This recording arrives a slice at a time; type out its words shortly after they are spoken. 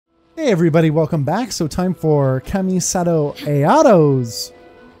Hey everybody, welcome back. So time for Kamisato Ayato's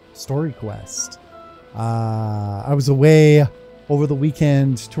story quest. I was away over the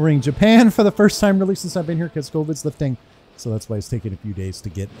weekend touring Japan for the first time really since I've been here because COVID's lifting. So that's why it's taking a few days to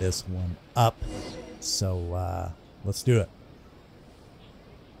get this one up. So let's do it.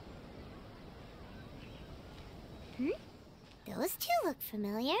 Those two look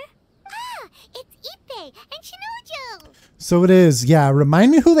familiar. Ah, it's Ippei and Shinojo. So it is. Yeah,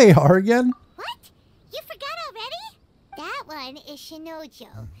 remind me who they are again. What? You forgot already? That one is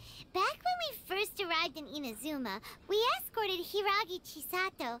Shinojo. Back when we first arrived in Inazuma, we escorted Hiragi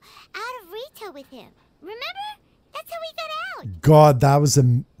Chisato out of Rito with him. Remember? That's how we got out. God, that was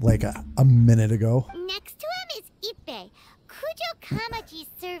like a minute ago. Next to him is Ippei, Kujo Kamaji's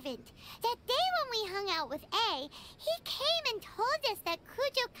servant. That day when we hung out with A, he came and told us that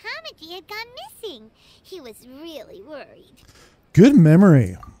Kujo Kamaji had gone missing. He was really worried. Good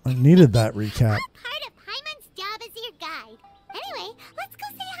memory. I needed that recap. What part of Paimon's job is your guide? Anyway, let's go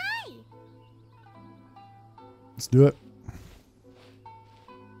say hi. Let's do it.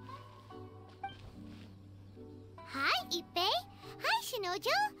 Hi, Ippei. Hi, Shinojo.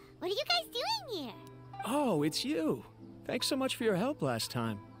 What are you guys doing here? Oh, it's you. Thanks so much for your help last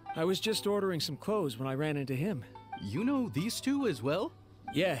time. I was just ordering some clothes when I ran into him. You know these two as well?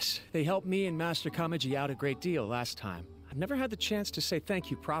 Yes, they helped me and Master Kamaji out a great deal last time. I've never had the chance to say thank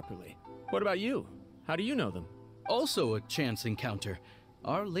you properly. What about you? How do you know them? Also a chance encounter.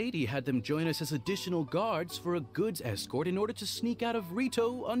 Our lady had them join us as additional guards for a goods escort in order to sneak out of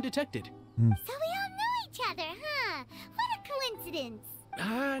Rito undetected. So we all know each other, huh? What a coincidence.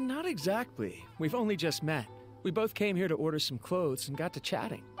 Not exactly. We've only just met. We both came here to order some clothes and got to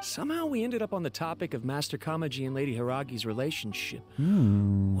chatting. Somehow we ended up on the topic of Master Kamaji and Lady Hiragi's relationship.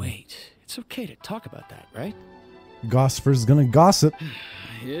 Wait, it's okay to talk about that, right? Gossiper's gonna gossip.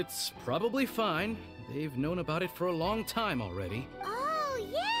 It's probably fine. They've known about it for a long time already. Oh,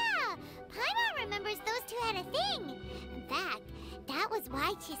 yeah! Paimon remembers those two had a thing. In fact, that was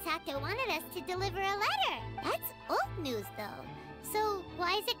why Chisato wanted us to deliver a letter. That's old news, though. So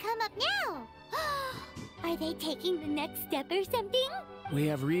why has it come up now? Are they taking the next step or something? We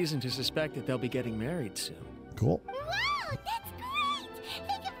have reason to suspect that they'll be getting married soon. Cool. Wow, that's great!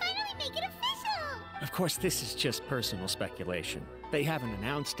 They can finally make it official! Of course, this is just personal speculation. They haven't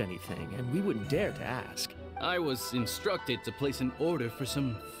announced anything, and we wouldn't dare to ask. I was instructed to place an order for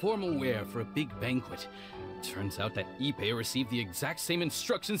some formal wear for a big banquet. Turns out that Ippei received the exact same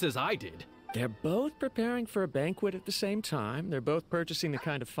instructions as I did. They're both preparing for a banquet at the same time. They're both purchasing the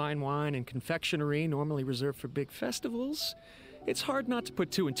kind of fine wine and confectionery normally reserved for big festivals. It's hard not to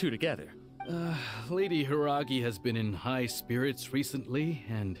put two and two together. Lady Hiragi has been in high spirits recently,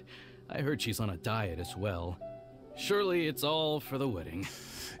 and I heard she's on a diet as well. Surely it's all for the wedding.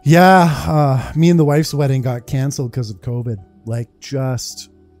 Yeah, me and the wife's wedding got canceled because of COVID. Like, just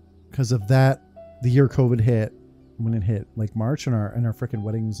because of that, the year COVID hit, when it hit like March, and our freaking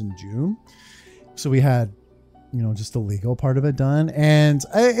wedding was in June. So we had, just the legal part of it done. And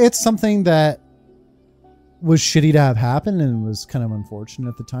it's something that was shitty to have happen and was kind of unfortunate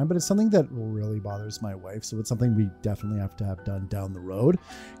at the time, but it's something that really bothers my wife. So it's something we definitely have to have done down the road,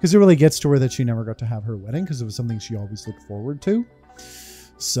 because it really gets to her that she never got to have her wedding because it was something she always looked forward to.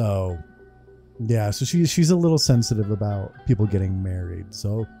 So yeah, so she's a little sensitive about people getting married.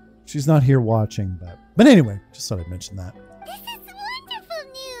 So she's not here watching, but anyway, just thought I'd mention that. This is wonderful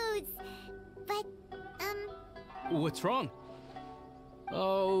news! But, What's wrong?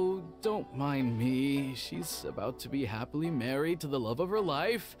 Oh, don't mind me. She's about to be happily married to the love of her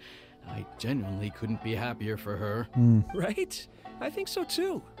life. I genuinely couldn't be happier for her. Right? I think so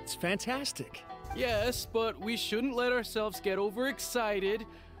too. It's fantastic. Yes, but we shouldn't let ourselves get overexcited.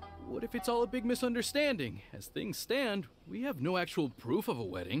 What if it's all a big misunderstanding? As things stand, we have no actual proof of a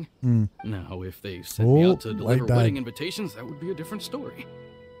wedding. Now, if they sent me out to deliver wedding invitations, that would be a different story.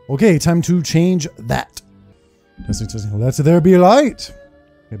 Okay, time to change that. Testing. Let there be light.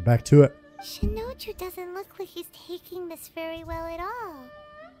 Get back to it. Shinojo doesn't look like he's taking this very well at all.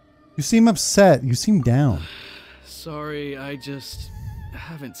 You seem upset. You seem down. Sorry, I just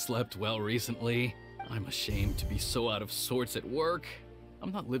haven't slept well recently. I'm ashamed to be so out of sorts at work.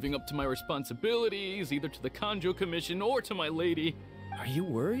 I'm not living up to my responsibilities, either to the Kanjo Commission or to my lady. Are you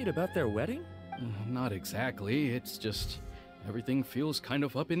worried about their wedding? Not exactly. It's just everything feels kind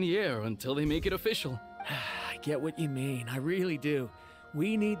of up in the air until they make it official. I get what you mean. I really do.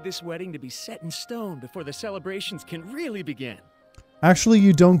 We need this wedding to be set in stone before the celebrations can really begin. Actually,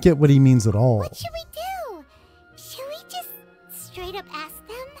 you don't get what he means at all. What should we do? Should we just straight up ask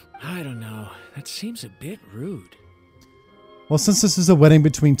them? I don't know. That seems a bit rude. Well, since this is a wedding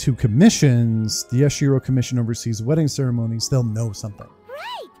between two commissions, the Yashiro Commission oversees wedding ceremonies, they'll know something.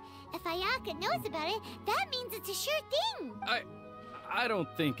 Right! If Ayaka knows about it, that means it's a sure thing. I don't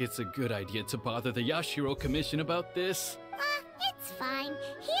think it's a good idea to bother the Yashiro Commission about this. It's fine.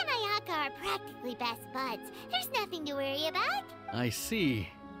 He and Ayaka are practically best buds. There's nothing to worry about. I see.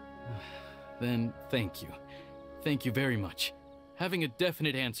 Then thank you. Thank you very much. Having a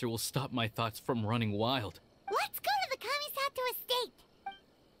definite answer will stop my thoughts from running wild. Let's go to the Kamisato estate.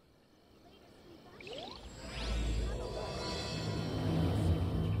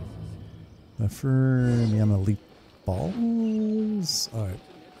 The I'm leap balls. All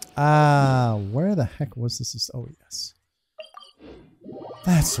right. Where the heck was this? Oh, yes.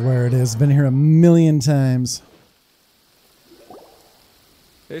 That's where it is. Been here a million times.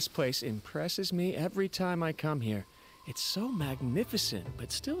 This place impresses me every time I come here. It's so magnificent,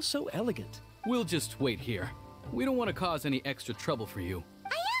 but still so elegant. We'll just wait here. We don't want to cause any extra trouble for you.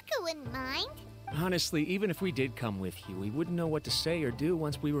 Ayaka wouldn't mind. Honestly, even if we did come with you, we wouldn't know what to say or do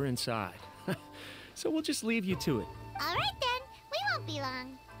once we were inside. So we'll just leave you to it. All right then. We won't be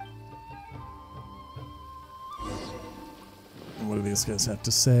long. What do these guys have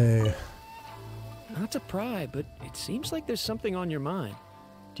to say? Not to pry, but it seems like there's something on your mind.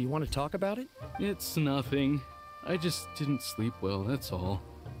 Do you want to talk about it? It's nothing. I just didn't sleep well, that's all.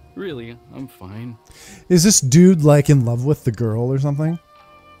 Really, I'm fine. Is this dude like in love with the girl or something?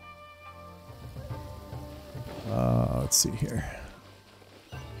 Let's see here.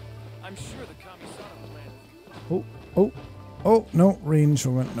 I'm sure the Kamisato plan. Oh, no, range.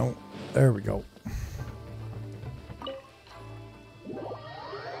 No, there we go.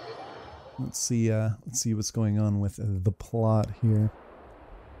 Let's see what's going on with the plot here.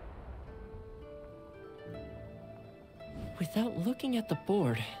 Without looking at the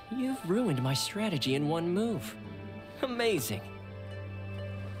board, you've ruined my strategy in one move. Amazing.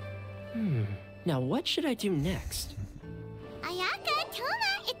 Now what should I do next? Ayaka,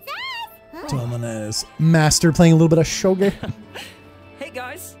 Toma, it's us! Huh? Toma's master playing a little bit of shogun. Hey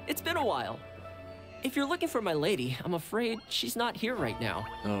guys, it's been a while. If you're looking for my lady, I'm afraid she's not here right now.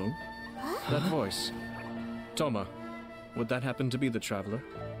 Oh? That voice. Toma, would that happen to be the traveler?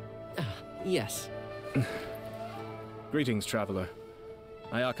 Yes. Greetings, traveler.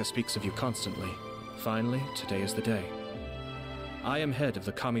 Ayaka speaks of you constantly. Finally, today is the day. I am head of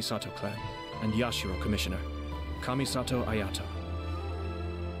the Kamisato clan and Yashiro commissioner, Kamisato Ayato.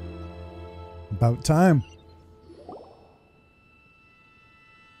 About time.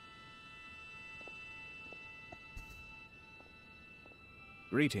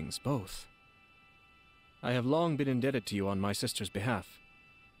 Greetings, both. I have long been indebted to you on my sister's behalf.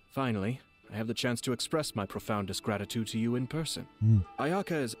 Finally, I have the chance to express my profoundest gratitude to you in person.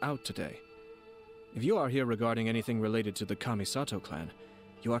 Ayaka is out today. If you are here regarding anything related to the Kamisato clan,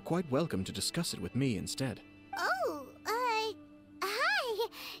 you are quite welcome to discuss it with me instead. Oh, hi.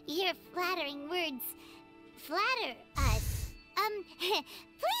 Your flattering words flatter us.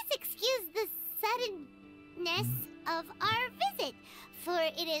 Please excuse the suddenness of our visit, for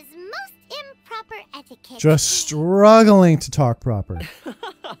it is most improper etiquette. Just struggling to talk proper.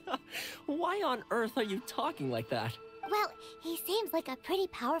 Why on earth are you talking like that? Well, he seems like a pretty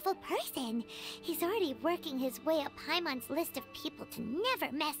powerful person. He's already working his way up Paimon's list of people to never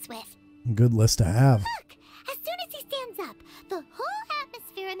mess with. Good list to have. Look, as soon as he stands up, the whole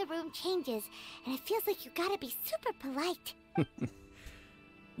atmosphere in the room changes, and it feels like you gotta be super polite.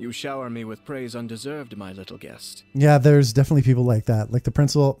 You shower me with praise undeserved, my little guest. Yeah, there's definitely people like that. Like the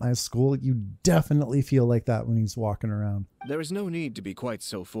principal at my school, you definitely feel like that when he's walking around. There is no need to be quite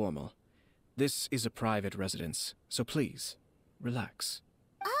so formal. This is a private residence, so please, relax.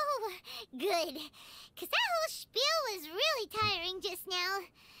 Oh, good. Because that whole spiel was really tiring just now.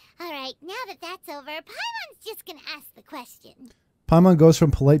 Alright, now that that's over, Paimon's just gonna ask the question. Paimon goes from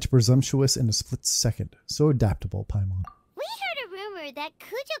polite to presumptuous in a split second. So adaptable, Paimon. We heard a rumor that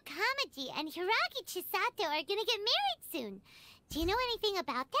Kujo Kamaji and Hiragi Chisato are gonna get married soon. Do you know anything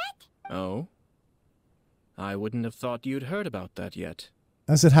about that? Oh? I wouldn't have thought you'd heard about that yet.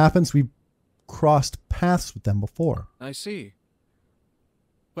 As it happens, we've crossed paths with them before. I see.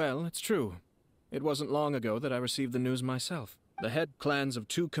 Well, it's true. It wasn't long ago that I received the news myself. The head clans of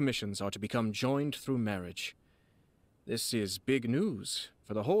two commissions are to become joined through marriage. This is big news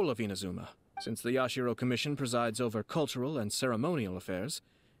for the whole of Inazuma. Since the Yashiro Commission presides over cultural and ceremonial affairs,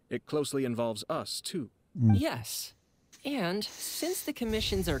 it closely involves us, too. Yes. And since the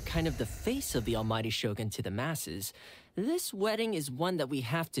commissions are kind of the face of the Almighty Shogun to the masses, this wedding is one that we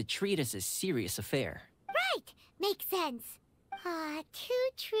have to treat as a serious affair. Right, makes sense. Ah, two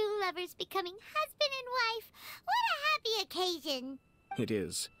true lovers becoming husband and wife. What a happy occasion. It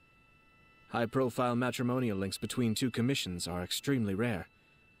is. High-profile matrimonial links between two commissions are extremely rare.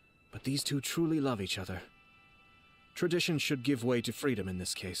 But these two truly love each other. Tradition should give way to freedom in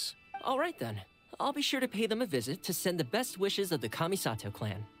this case. All right then. I'll be sure to pay them a visit to send the best wishes of the Kamisato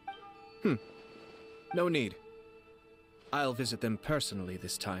clan. No need. I'll visit them personally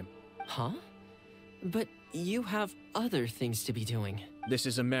this time. Huh? But you have other things to be doing. This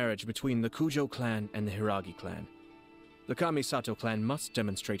is a marriage between the Kujo clan and the Hiragi clan. The Kamisato clan must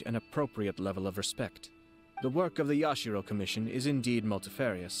demonstrate an appropriate level of respect. The work of the Yashiro Commission is indeed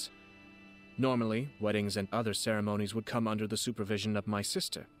multifarious. Normally, weddings and other ceremonies would come under the supervision of my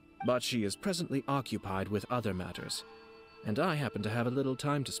sister, but she is presently occupied with other matters, and I happen to have a little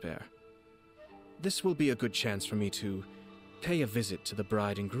time to spare. This will be a good chance for me to pay a visit to the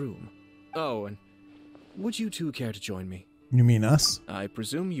bride and groom. Oh, and would you two care to join me? You mean us? I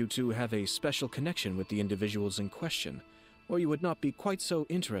presume you two have a special connection with the individuals in question, or you would not be quite so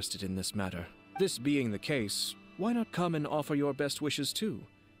interested in this matter. This being the case, why not come and offer your best wishes too?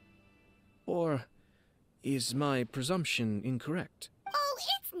 Or is my presumption incorrect? Oh,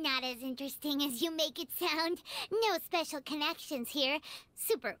 it's not as interesting as you make it sound. No special connections here.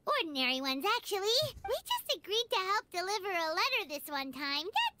 Super ordinary ones, actually. We just agreed to help deliver a letter this one time,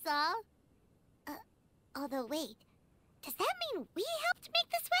 that's all. Although wait, does that mean we helped make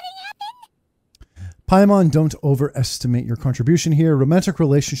this wedding happen? Paimon, don't overestimate your contribution here. Romantic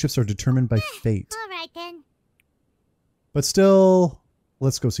relationships are determined by fate. All right then. But still,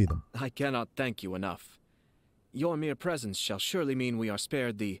 let's go see them. I cannot thank you enough. Your mere presence shall surely mean we are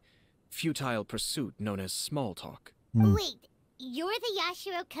spared the futile pursuit known as small talk. Wait, you're the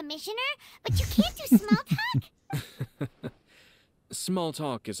Yashiro Commissioner? But you can't do small talk? Small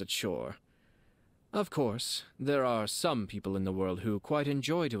talk is a chore. Of course, there are some people in the world who quite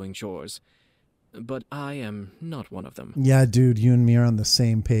enjoy doing chores, but I am not one of them. Yeah, dude, you and me are on the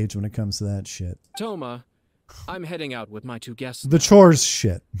same page when it comes to that shit. Toma, I'm heading out with my two guests. The chores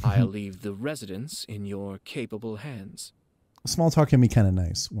shit. I'll leave the residence in your capable hands. Small talk can be kind of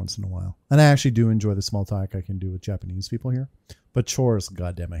nice once in a while. And I actually do enjoy the small talk I can do with Japanese people here. But chores,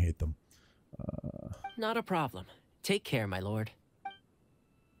 goddamn, I hate them. Not a problem. Take care, my lord.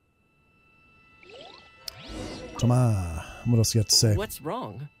 Toma, what else you got to say? What's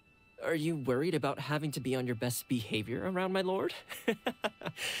wrong? Are you worried about having to be on your best behavior around my lord?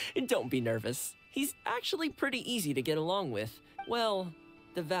 Don't be nervous. He's actually pretty easy to get along with. Well,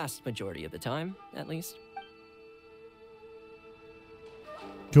 the vast majority of the time, at least.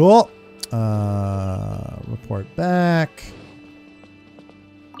 Cool. Report back.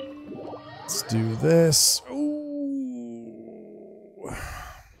 Let's do this. Ooh.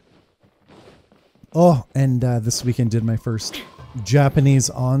 Oh, and this weekend did my first Japanese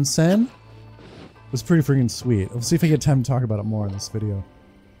onsen. It was pretty freaking sweet. We'll see if I get time to talk about it more in this video.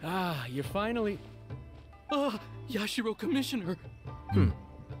 Ah, you're finally... Ah, Yashiro Commissioner.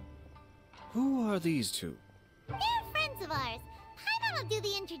 Who are these two? They're friends of ours. Paimon will do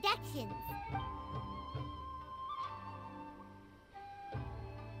the introductions.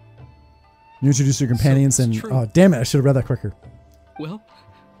 You introduce your companions So and... true. Oh, damn it. I should have read that quicker. Well,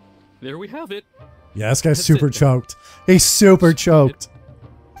 there we have it. Yeah, this guy's That's super it. choked. He's super choked.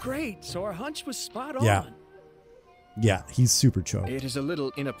 Great, so our hunch was spot on. Yeah. Yeah, he's super choked. It is a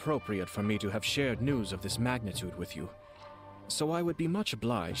little inappropriate for me to have shared news of this magnitude with you. So I would be much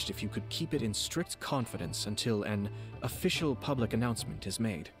obliged if you could keep it in strict confidence until an official public announcement is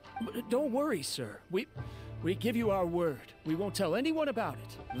made. Don't worry, sir. We give you our word. We won't tell anyone about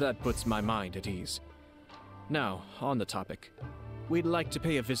it. That puts my mind at ease. Now, on the topic. We'd like to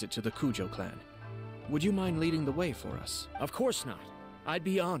pay a visit to the Kujo clan. Would you mind leading the way for us? Of course not. I'd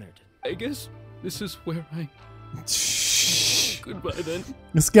be honored. I guess this is where I... Goodbye then.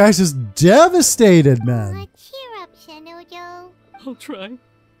 This guy's just devastated, man. Cheer up, Shanojo. I'll try.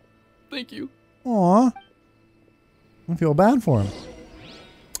 Thank you. Aw. I feel bad for him.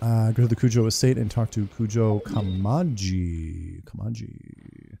 Go to the Kujo estate and talk to Kujo Kamaji.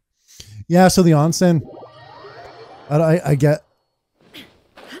 Yeah, so the onsen. I get...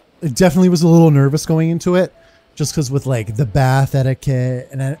 It definitely was a little nervous going into it. Just because with like the bath etiquette.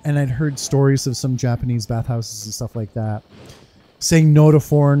 And I'd heard stories of some Japanese bathhouses and stuff like that. Saying no to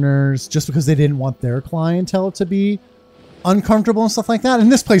foreigners just because they didn't want their clientele to be uncomfortable and stuff like that.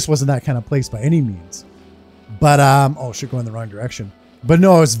 And this place wasn't that kind of place by any means. But, oh, shit, going the wrong direction. But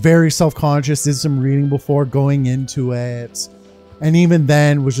no, I was very self-conscious, did some reading before going into it. And even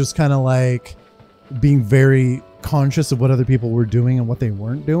then was just kind of like being very conscious of what other people were doing and what they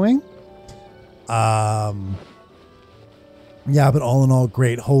weren't doing. Yeah, but all in all,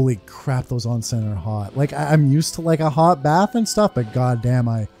 great. Holy crap, those onsen are hot. Like, I'm used to like a hot bath and stuff, but goddamn,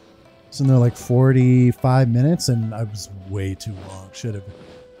 I was in there like 45 minutes and I was way too long. Should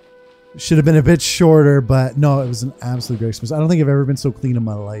have been a bit shorter, but no, it was an absolute great experience. I don't think I've ever been so clean in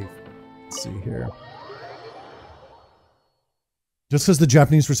my life. Let's see here. Just because the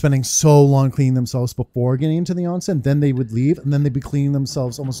Japanese were spending so long cleaning themselves before getting into the onsen, then they would leave, and then they'd be cleaning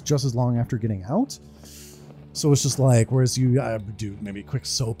themselves almost just as long after getting out. So it's just like, whereas I would do maybe a quick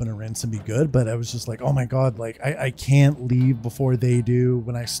soap and a rinse and be good, but I was just like, oh my God, like I can't leave before they do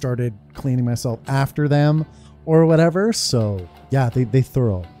when I started cleaning myself after them or whatever. So yeah, they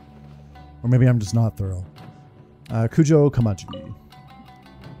thorough. Or maybe I'm just not thorough. Kujo Kamaji.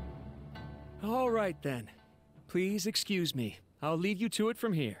 All right then. Please excuse me. I'll leave you to it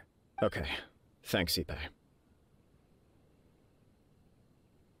from here. Okay. Thanks, Ippei.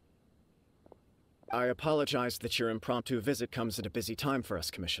 I apologize that your impromptu visit comes at a busy time for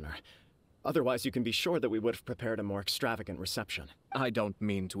us, Commissioner. Otherwise, you can be sure that we would have prepared a more extravagant reception. I don't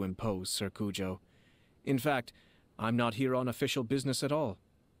mean to impose, Sir Kujo. In fact, I'm not here on official business at all.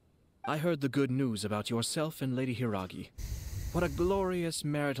 I heard the good news about yourself and Lady Hiragi. What a glorious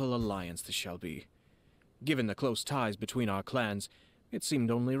marital alliance this shall be. Given the close ties between our clans, it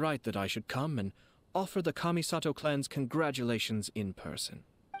seemed only right that I should come and offer the Kamisato clan's congratulations in person.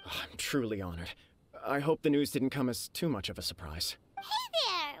 I'm truly honored. I hope the news didn't come as too much of a surprise. Hey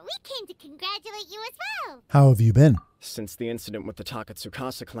there! We came to congratulate you as well! How have you been? Since the incident with the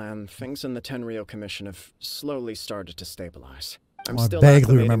Takatsukasa clan, things in the Tenryou Commission have slowly started to stabilize. I'm I still vaguely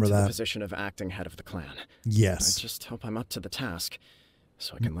acclimated remember to that. the position of acting head of the clan. Yes. I just hope I'm up to the task,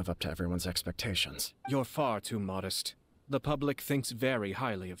 so I can live up to everyone's expectations. You're far too modest. The public thinks very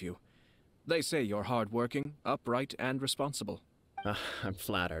highly of you. They say you're hardworking, upright, and responsible. I'm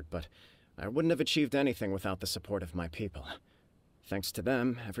flattered, but I wouldn't have achieved anything without the support of my people. Thanks to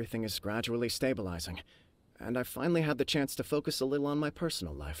them, everything is gradually stabilizing, and I finally had the chance to focus a little on my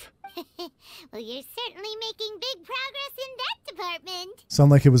personal life. Well, you're certainly making big progress in that department.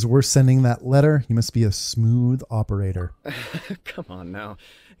 Sound like it was worth sending that letter. You must be a smooth operator. Come on now,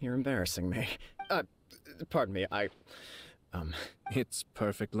 you're embarrassing me. Pardon me, It's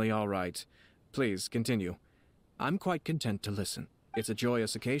perfectly all right. Please, continue. I'm quite content to listen. It's a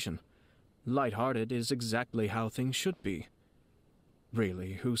joyous occasion. Light-hearted is exactly how things should be.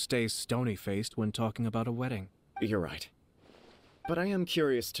 Really, who stays stony-faced when talking about a wedding? You're right. But I am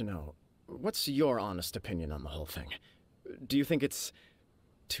curious to know, what's your honest opinion on the whole thing? Do you think it's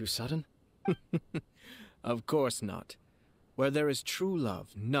too sudden? Of course not. Where there is true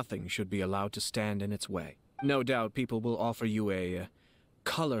love, nothing should be allowed to stand in its way. No doubt people will offer you a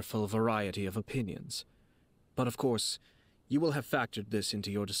colorful variety of opinions. But of course, you will have factored this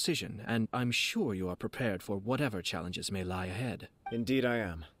into your decision, and I'm sure you are prepared for whatever challenges may lie ahead. Indeed I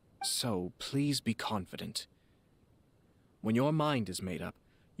am. So please be confident. When your mind is made up,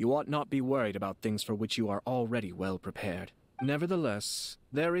 you ought not be worried about things for which you are already well prepared. Nevertheless,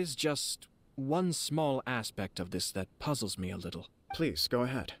 there is just one small aspect of this that puzzles me a little. Please, go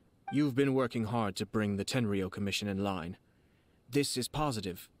ahead. You've been working hard to bring the Tenryou Commission in line. This is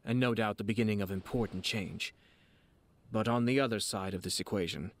positive, and no doubt the beginning of important change. But on the other side of this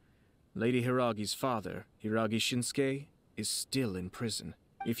equation, Lady Hiragi's father, Hiragi Shinsuke, is still in prison.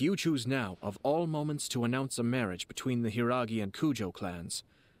 If you choose now, of all moments, to announce a marriage between the Hiragi and Kujo clans,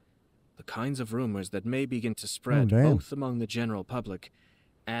 the kinds of rumors that may begin to spread both among the general public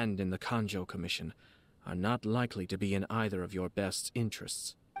and in the Kanjo Commission are not likely to be in either of your best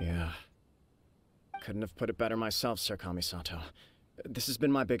interests. Yeah. Couldn't have put it better myself, Sir Kamisato. This has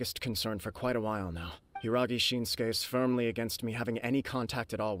been my biggest concern for quite a while now. Hiragi Shinsuke is firmly against me having any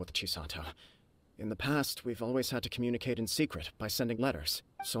contact at all with Chisato. In the past, we've always had to communicate in secret by sending letters.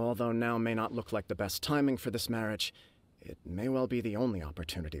 So although now may not look like the best timing for this marriage, it may well be the only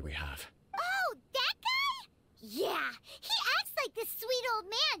opportunity we have. Oh, that guy? Yeah, he acts like this sweet old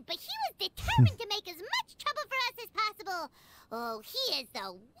man, but he was determined to make as much trouble for us as possible. Oh, he is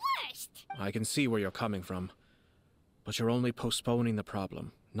the worst. I can see where you're coming from, but you're only postponing the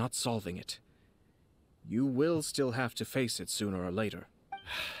problem, not solving it. You will still have to face it sooner or later.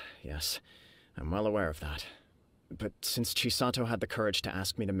 Yes, I'm well aware of that. But since Chisato had the courage to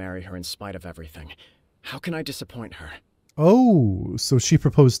ask me to marry her in spite of everything, how can I disappoint her? Oh, so she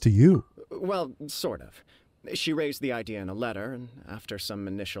proposed to you. Well, sort of. She raised the idea in a letter, and after some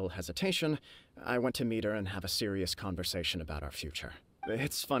initial hesitation, I went to meet her and have a serious conversation about our future.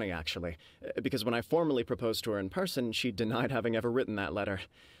 It's funny, actually, because when I formally proposed to her in person, she denied having ever written that letter.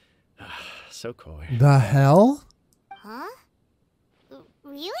 So coy. The hell? Huh?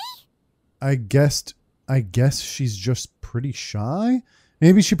 Really? I guessed I guess she's just pretty shy.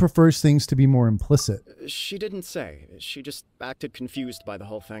 Maybe she prefers things to be more implicit. She didn't say. She just acted confused by the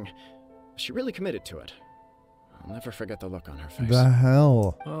whole thing. She really committed to it. I'll never forget the look on her face. The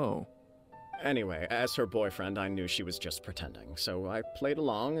hell? Oh. Anyway, as her boyfriend, I knew she was just pretending, so I played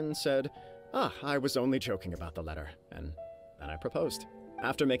along and said, I was only joking about the letter, and then I proposed.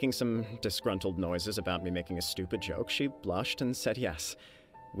 After making some disgruntled noises about me making a stupid joke, she blushed and said yes.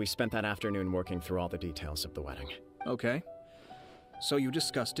 We spent that afternoon working through all the details of the wedding. Okay. So you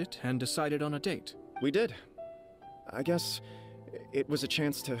discussed it and decided on a date? We did. I guess it was a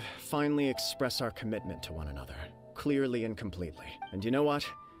chance to finally express our commitment to one another, clearly and completely. And you know what?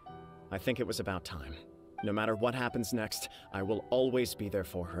 I think it was about time. No matter what happens next, I will always be there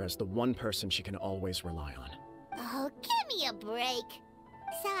for her as the one person she can always rely on. Oh, give me a break.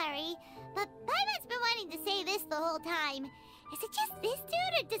 Sorry, but Paimon's been wanting to say this the whole time. Is it just this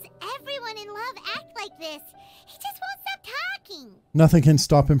dude, or does everyone in love act like this? He just won't stop talking. Nothing can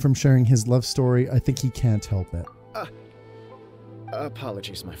stop him from sharing his love story. I think he can't help it.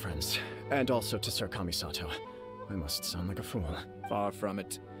 Apologies, my friends. And also to Sir Kamisato. I must sound like a fool. Far from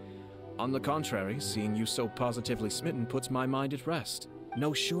it. On the contrary, seeing you so positively smitten puts my mind at rest.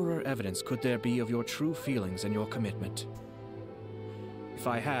 No surer evidence could there be of your true feelings and your commitment. If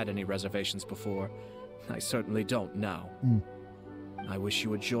I had any reservations before, I certainly don't now. I wish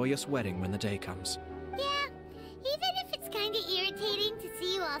you a joyous wedding when the day comes. Yeah, even if it's kinda irritating to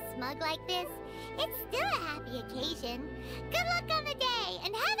see you all smug like this, it's still a happy occasion. Good luck on the day,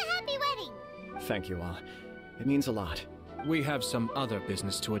 and have a happy wedding! Thank you all. It means a lot. We have some other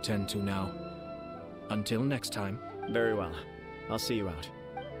business to attend to now. Until next time. Very well. I'll see you out.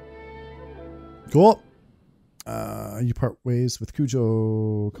 Cool. You part ways with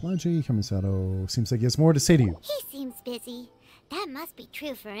Kujo Kamaji. Kamisato seems like he has more to say to you. He seems busy. That must be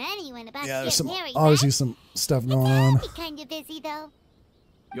true for anyone about Yeah, to there's get married, obviously right? some stuff But going on. be kinda busy, though.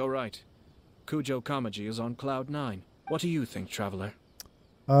 You're right. Kujo Kamaji is on cloud 9. What do you think, Traveler?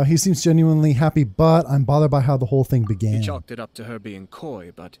 He seems genuinely happy, but I'm bothered by how the whole thing began. He chalked it up to her being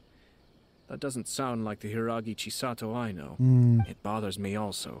coy, but that doesn't sound like the Hiragi Chisato I know. It bothers me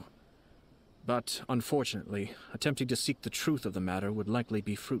also. But, unfortunately, attempting to seek the truth of the matter would likely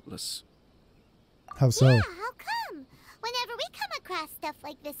be fruitless. How so? Yeah, how come? Whenever we come across stuff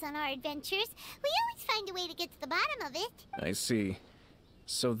like this on our adventures, we always find a way to get to the bottom of it. I see.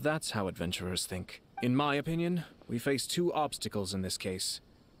 So that's how adventurers think. In my opinion, we face two obstacles in this case.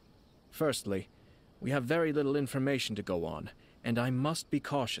 Firstly, we have very little information to go on, and I must be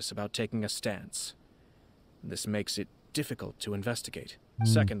cautious about taking a stance. This makes it difficult to investigate.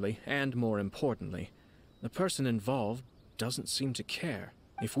 Secondly, and more importantly, the person involved doesn't seem to care.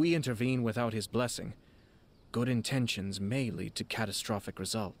 If we intervene without his blessing, good intentions may lead to catastrophic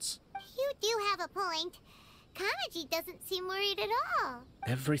results. You do have a point. Kamaji doesn't seem worried at all.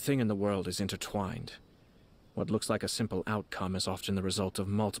 Everything in the world is intertwined. What looks like a simple outcome is often the result of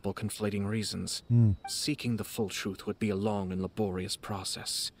multiple conflating reasons. Seeking the full truth would be a long and laborious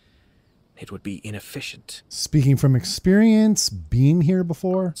process. It would be inefficient. Speaking from experience, being here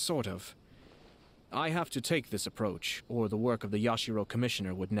before? Sort of. I have to take this approach, or the work of the Yashiro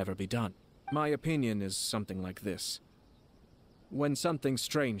Commissioner would never be done. My opinion is something like this. When something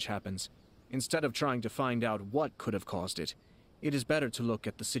strange happens, instead of trying to find out what could have caused it, it is better to look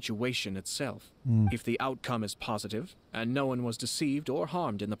at the situation itself. If the outcome is positive, and no one was deceived or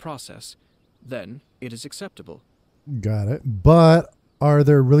harmed in the process, then it is acceptable. Got it. But are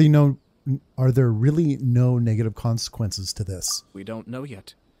there really no negative consequences to this? We don't know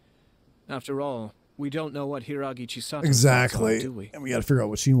yet. After all, we don't know what Hiragi Chisato Exactly. thought, do we? And we gotta figure out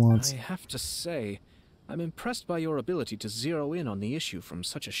what she wants. I have to say, I'm impressed by your ability to zero in on the issue from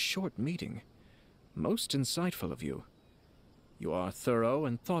such a short meeting. Most insightful of you. You are thorough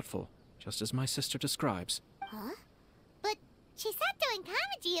and thoughtful, just as my sister describes. Huh? But Chisato and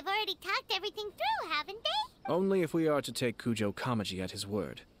Kamaji have already talked everything through, haven't they? Only if we are to take Kujo Kamaji at his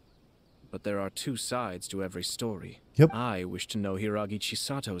word. But there are two sides to every story. Yep. I wish to know Hiragi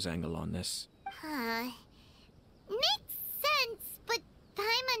Chisato's angle on this. Huh. Makes sense, but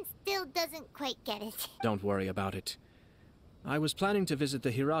Paimon still doesn't quite get it. Don't worry about it. I was planning to visit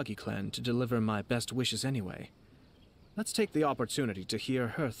the Hiragi clan to deliver my best wishes anyway. Let's take the opportunity to hear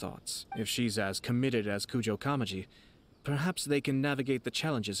her thoughts. If she's as committed as Kujo Kamaji, perhaps they can navigate the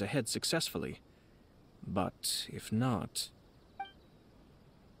challenges ahead successfully. But if not...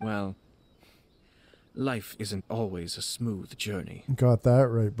 well, life isn't always a smooth journey. Got that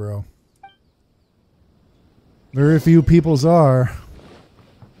right, bro. Very few people's are.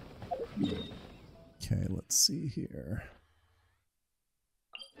 Okay, let's see here.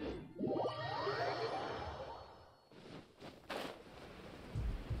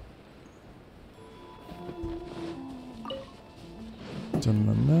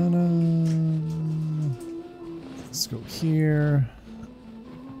 Let's go here.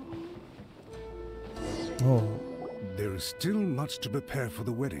 Oh. There is still much to prepare for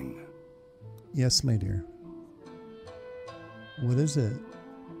the wedding. Yes, my dear. What is it?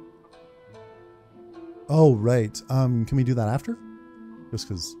 Oh, right. Can we do that after? Just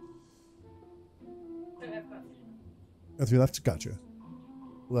because. Oh, 3 left? Gotcha.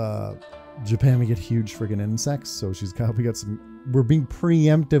 Japan, we get huge friggin' insects, so we got some. We're being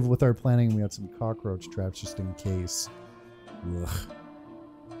preemptive with our planning. We got some cockroach traps just in case. Ugh.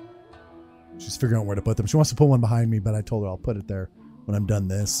 She's figuring out where to put them. She wants to put one behind me, but I told her I'll put it there when I'm done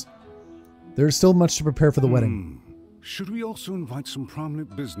this. There's still much to prepare for the wedding. Should we also invite some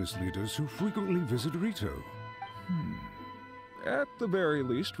prominent business leaders who frequently visit Rito? At the very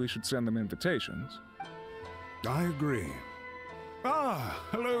least, we should send them invitations. I agree. Ah,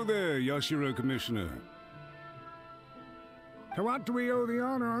 hello there, Yashiro Commissioner. To what do we owe the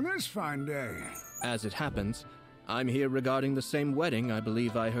honor on this fine day? As it happens, I'm here regarding the same wedding I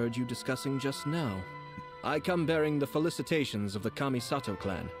believe I heard you discussing just now. I come bearing the felicitations of the Kamisato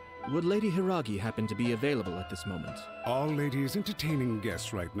clan. Would Lady Hiragi happen to be available at this moment? Our lady is entertaining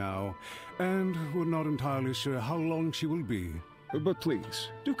guests right now, and we're not entirely sure how long she will be. But please,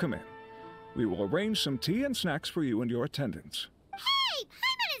 do come in. We will arrange some tea and snacks for you and your attendants. Hey,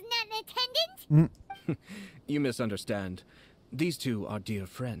 Paimon is not in attendance! You misunderstand. These two are dear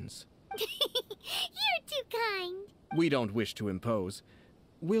friends. You're too kind. We don't wish to impose.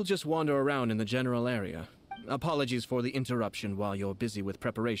 We'll just wander around in the general area. Apologies for the interruption while you're busy with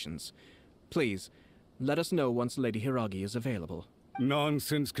preparations. Please, let us know once Lady Hiragi is available.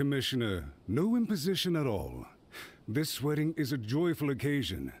 Nonsense, Commissioner. No imposition at all. This wedding is a joyful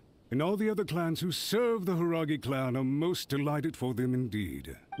occasion, and all the other clans who serve the Hiragi clan are most delighted for them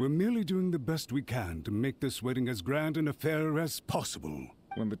indeed. We're merely doing the best we can to make this wedding as grand an affair as possible.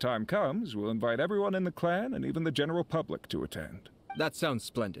 When the time comes, we'll invite everyone in the clan and even the general public to attend. That sounds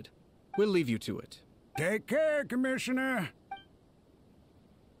splendid. We'll leave you to it. Take care, Commissioner.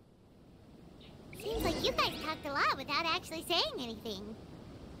 Seems like you guys talked a lot without actually saying anything.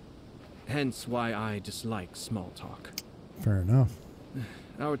 Hence why I dislike small talk. Fair enough.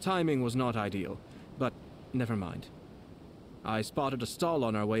 Our timing was not ideal, but never mind. I spotted a stall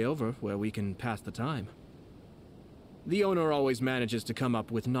on our way over where we can pass the time. The owner always manages to come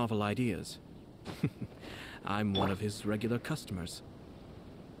up with novel ideas. I'm one of his regular customers.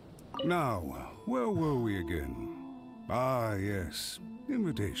 Now, where were we again? Ah, yes.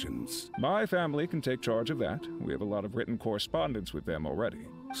 Invitations. My family can take charge of that. We have a lot of written correspondence with them already.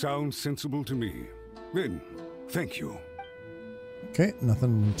 Sounds sensible to me. Then, thank you. Okay,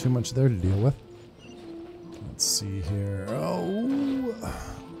 nothing too much there to deal with. Let's see here. Oh.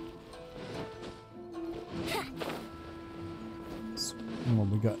 What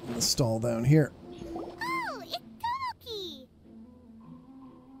we got in the stall down here? Oh, it's Tomoki!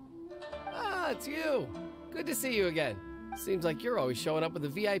 Ah, it's you. Good to see you again. Seems like you're always showing up with a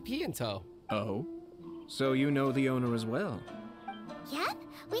VIP in tow. Oh? So you know the owner as well? Yep,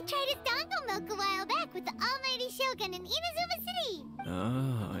 we tried his dango milk a while back with the almighty Shogun in Inazuma City.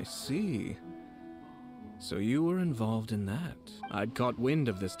 Ah, I see. So you were involved in that. I'd caught wind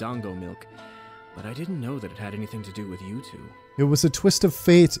of this dango milk, but I didn't know that it had anything to do with you two. It was a twist of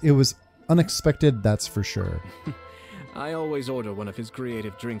fate. It was unexpected, that's for sure. I always order one of his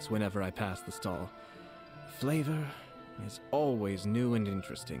creative drinks whenever I pass the stall. Flavor is always new and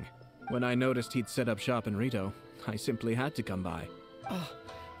interesting. When I noticed he'd set up shop in Rito, I simply had to come by. Oh,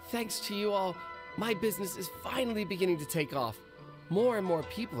 thanks to you all, my business is finally beginning to take off. More and more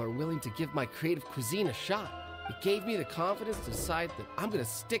people are willing to give my creative cuisine a shot. It gave me the confidence to decide that I'm going to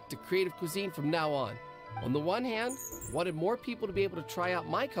stick to creative cuisine from now on. On the one hand, I wanted more people to be able to try out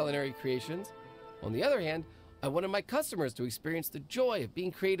my culinary creations. On the other hand, I wanted my customers to experience the joy of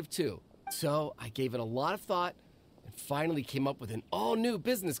being creative too. So I gave it a lot of thought and finally came up with an all-new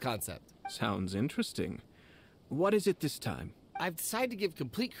business concept. Sounds interesting. What is it this time? I've decided to give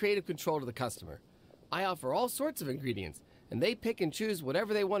complete creative control to the customer. I offer all sorts of ingredients, and they pick and choose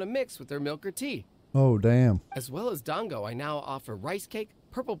whatever they want to mix with their milk or tea. Oh, damn. As well as dango, I now offer rice cake,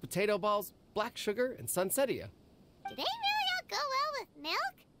 purple potato balls, black sugar, and sunsettia. Do they really all go well with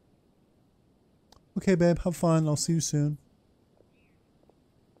milk? Okay, babe, have fun. I'll see you soon.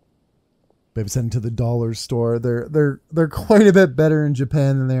 Babe's heading to the dollar store. They're quite a bit better in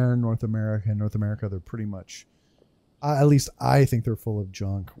Japan than they are in North America. In North America, they're pretty much, at least I think they're full of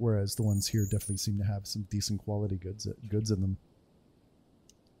junk, whereas the ones here definitely seem to have some decent quality goods in them.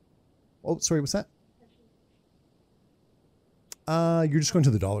 Oh, sorry, what's that? You're just going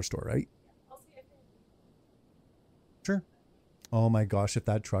to the dollar store, right? Sure. Oh my gosh, if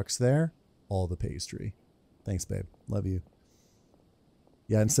that truck's there, all the pastry. Thanks, babe. Love you.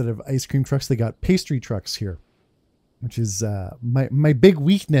 Yeah, instead of ice cream trucks, they got pastry trucks here, which is my big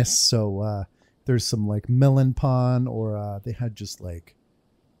weakness. So there's some like melon pan, or they had just like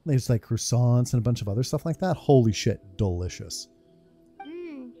croissants and a bunch of other stuff like that. Holy shit, delicious.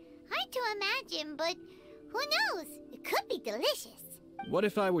 Hard to imagine, but who knows? It could be delicious. What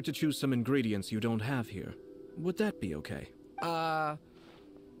if I were to choose some ingredients you don't have here? Would that be okay? Well,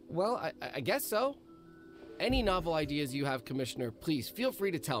 I guess so. Any novel ideas you have, Commissioner, please feel free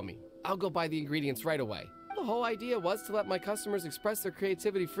to tell me. I'll go buy the ingredients right away. The whole idea was to let my customers express their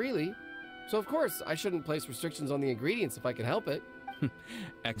creativity freely. So of course, I shouldn't place restrictions on the ingredients if I can help it.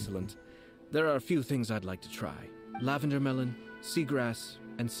 Excellent. There are a few things I'd like to try. Lavender melon, seagrass,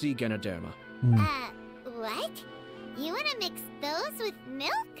 and sea ganoderma. What? You want to mix those with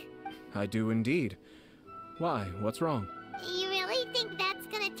milk? I do indeed. Why? What's wrong? You really think that's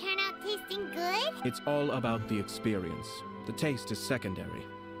gonna turn out tasting good? It's all about the experience. The taste is secondary.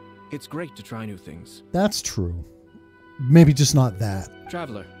 It's great to try new things. That's true. Maybe just not that.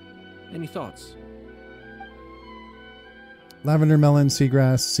 Traveler, any thoughts? Lavender melon,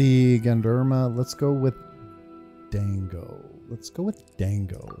 seagrass, sea ganoderma. Let's go with Dango. Let's go with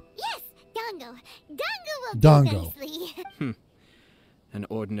Dango. Yes, Dango. Dango will Dango. do nicely. An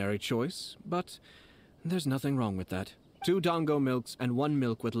ordinary choice, but there's nothing wrong with that. 2 Dango milks and 1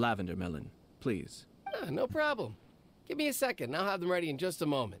 milk with lavender melon, please. No problem. Give me a second. I'll have them ready in just a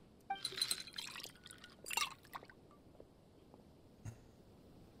moment.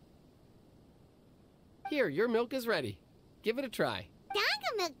 Here, your milk is ready. Give it a try.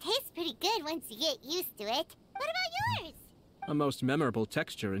 Dango milk tastes pretty good once you get used to it. What about yours? A most memorable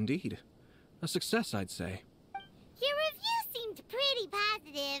texture indeed. A success, I'd say. Your review seemed pretty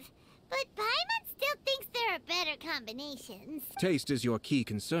positive, but Paimon still thinks there are better combinations. Taste is your key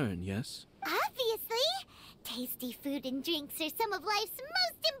concern, yes? Obviously. Tasty food and drinks are some of life's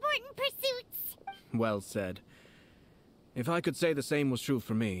most important pursuits. Well said. If I could say the same was true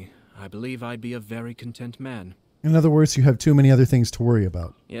for me, I believe I'd be a very content man. In other words, you have too many other things to worry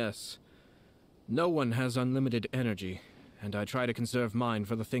about. Yes. No one has unlimited energy, and I try to conserve mine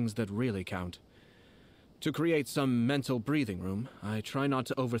for the things that really count. To create some mental breathing room, I try not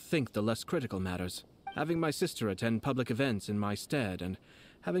to overthink the less critical matters. Having my sister attend public events in my stead, and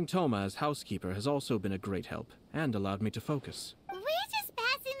having Toma as housekeeper has also been a great help, and allowed me to focus. We're just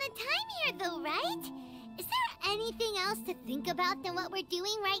passing the time here, though, right? Is there anything else to think about than what we're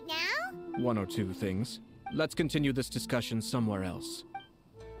doing right now? 1 or 2 things. Let's continue this discussion somewhere else.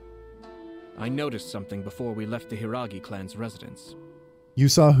 I noticed something before we left the Hiragi clan's residence. You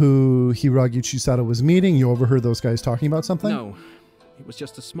saw who Hiragi Chisato was meeting? You overheard those guys talking about something? No, it was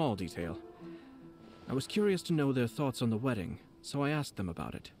just a small detail. I was curious to know their thoughts on the wedding, so I asked them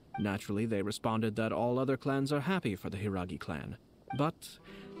about it. Naturally, they responded that all other clans are happy for the Hiragi clan. But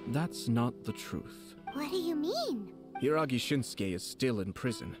that's not the truth. What do you mean? Hiragi Shinsuke is still in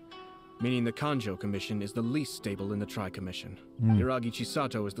prison, meaning the Kanjo Commission is the least stable in the Tri-Commission. Hiragi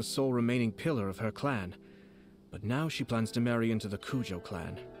Chisato is the sole remaining pillar of her clan, but now she plans to marry into the Kujo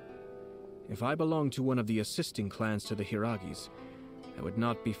clan. If I belonged to one of the assisting clans to the Hiragis, I would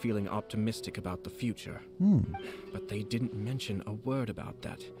not be feeling optimistic about the future. But they didn't mention a word about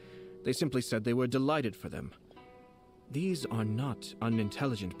that. They simply said they were delighted for them. These are not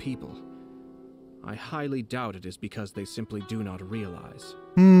unintelligent people. I highly doubt it is because they simply do not realize.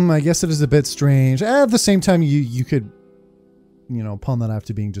 I guess it is a bit strange. At the same time, you could, pawn that off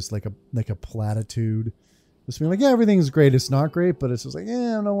to being just like a platitude. Just being like, yeah, everything's great. It's not great, but it's just like,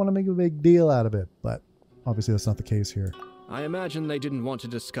 yeah, I don't want to make a big deal out of it. But obviously that's not the case here. I imagine they didn't want to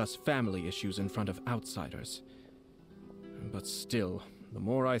discuss family issues in front of outsiders. But still, the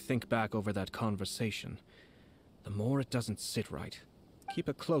more I think back over that conversation, the more it doesn't sit right. Keep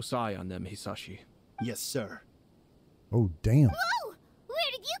a close eye on them, Hisashi. Yes, sir. Oh, damn. Whoa!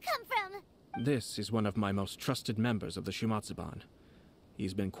 Where did you come from? This is one of my most trusted members of the Shumatsuban.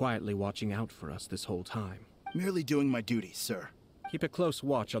 He's been quietly watching out for us this whole time. Merely doing my duty, sir. Keep a close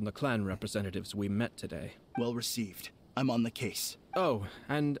watch on the clan representatives we met today. Well received. I'm on the case. Oh,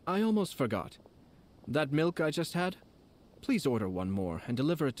 and I almost forgot. That milk I just had? Please order one more and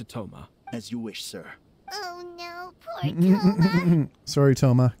deliver it to Toma. As you wish, sir. Oh no, poor Toma. Sorry,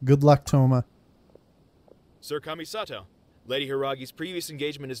 Toma. Good luck, Toma. Sir Kamisato, Lady Hiragi's previous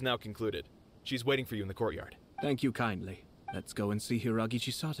engagement is now concluded. She's waiting for you in the courtyard. Thank you kindly. Let's go and see Hiragi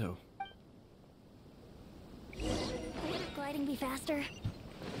Chisato. Gliding be faster.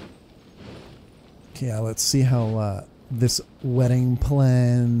 Okay, yeah, let's see how this wedding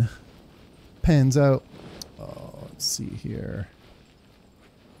plan pans out. Oh, let's see here.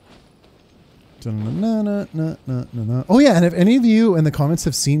 Oh yeah, and if any of you in the comments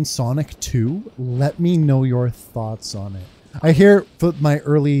have seen Sonic 2, let me know your thoughts on it. I hear my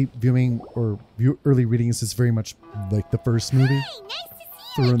early viewing or early readings is very much like the first movie. Hey, nice to see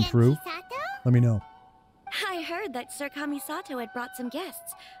through you and again, through. Chisato. Let me know. I heard that Sir Kamisato had brought some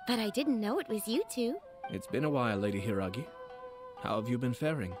guests, but I didn't know it was you two. It's been a while, Lady Hiragi. How have you been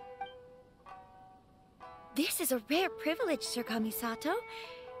faring? This is a rare privilege, Sir Kamisato.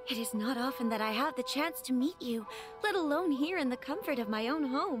 It is not often that I have the chance to meet you, let alone here in the comfort of my own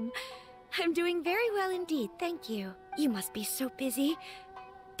home. I'm doing very well indeed, thank you. You must be so busy.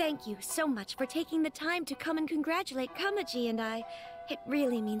 Thank you so much for taking the time to come and congratulate Kamaji and I. It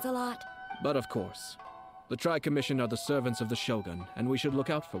really means a lot. But of course. The Tri-Commission are the servants of the Shogun, and we should look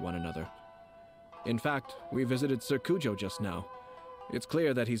out for one another. In fact, we visited Sir Kujo just now. It's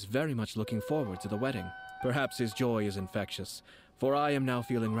clear that he's very much looking forward to the wedding. Perhaps his joy is infectious, for I am now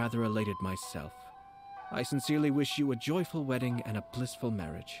feeling rather elated myself. I sincerely wish you a joyful wedding and a blissful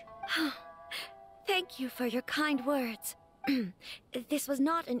marriage. Thank you for your kind words. This was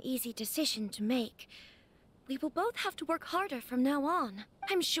not an easy decision to make. We will both have to work harder from now on.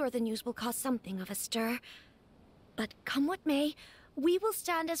 I'm sure the news will cause something of a stir. But come what may, we will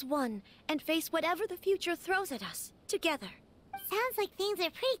stand as one and face whatever the future throws at us, together. Sounds like things are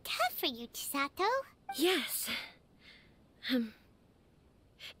pretty tough for you, Chisato. Yes.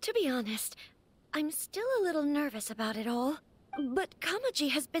 To be honest, I'm still a little nervous about it all. But Kamaji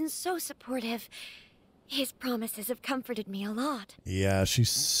has been so supportive. His promises have comforted me a lot. Yeah, she's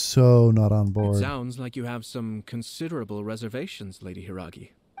so not on board. It sounds like you have some considerable reservations, Lady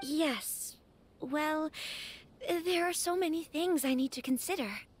Hiragi. Yes. Well, there are so many things I need to consider.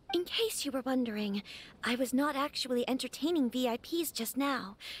 In case you were wondering, I was not actually entertaining VIPs just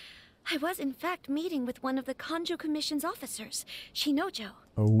now. I was in fact meeting with one of the Kanjo Commission's officers, Shinojo.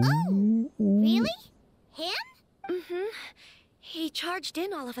 Oh. Really? Him? Mm-hmm. He charged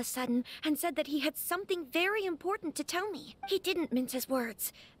in all of a sudden and said that he had something very important to tell me. He didn't mince his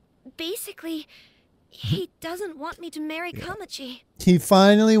words. Basically, he doesn't want me to marry Kamaji. He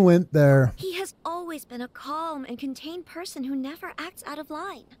finally went there. He has always been a calm and contained person who never acts out of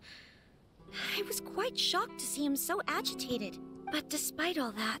line. I was quite shocked to see him so agitated. But despite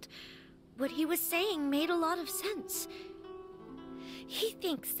all that, what he was saying made a lot of sense. He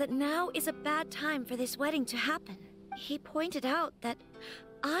thinks that now is a bad time for this wedding to happen. He pointed out that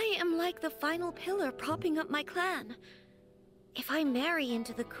I am like the final pillar propping up my clan. If I marry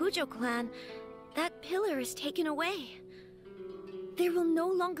into the Kujo clan, that pillar is taken away. There will no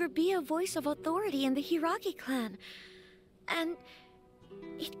longer be a voice of authority in the Hiragi clan. And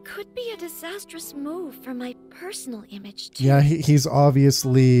it could be a disastrous move for my personal image, too. Yeah, he's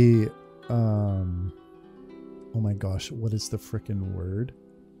obviously... oh my gosh, what is the frickin' word?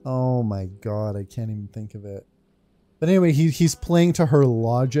 Oh my god, I can't even think of it. But anyway, he's playing to her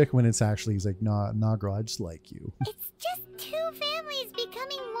logic when it's actually, he's like, nah, girl, I just like you. It's just two families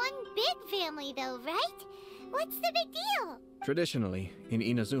becoming one big family, though, right? What's the big deal? Traditionally, in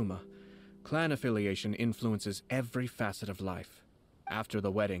Inazuma, clan affiliation influences every facet of life. After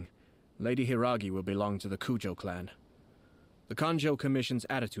the wedding, Lady Hiragi will belong to the Kujo clan. The Kanjo Commission's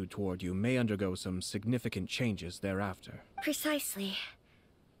attitude toward you may undergo some significant changes thereafter. Precisely.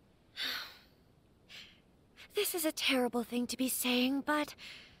 This is a terrible thing to be saying, but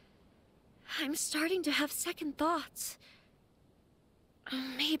I'm starting to have second thoughts.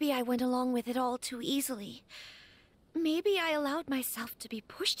 Maybe I went along with it all too easily. Maybe I allowed myself to be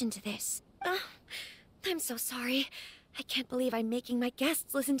pushed into this. I'm so sorry. I can't believe I'm making my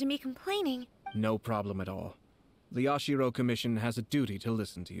guests listen to me complaining. No problem at all. The Yashiro Commission has a duty to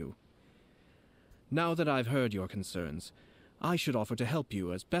listen to you. Now that I've heard your concerns, I should offer to help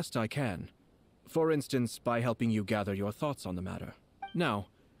you as best I can. For instance, by helping you gather your thoughts on the matter. Now,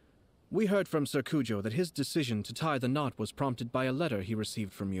 we heard from Sir Kujo that his decision to tie the knot was prompted by a letter he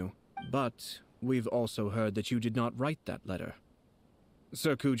received from you. But we've also heard that you did not write that letter.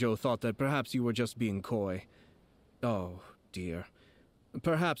 Sir Kujo thought that perhaps you were just being coy. Oh, dear.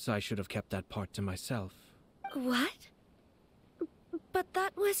 Perhaps I should have kept that part to myself. What? But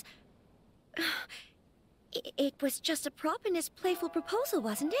that was... It was just a prop in his playful proposal,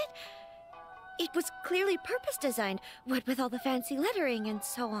 wasn't it? It was clearly purpose designed, what with all the fancy lettering and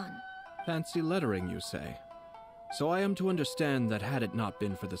so on. Fancy lettering, you say? So I am to understand that had it not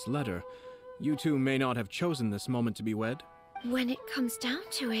been for this letter, you two may not have chosen this moment to be wed? When it comes down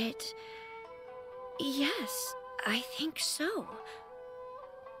to it... yes, I think so.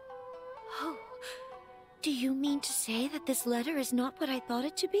 Oh, do you mean to say that this letter is not what I thought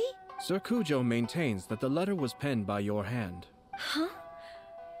it to be? Sir Kujo maintains that the letter was penned by your hand. Huh?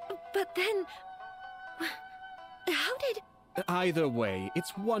 But then, How did... Either way,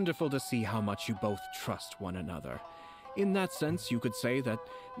 it's wonderful to see how much you both trust one another. In that sense, you could say that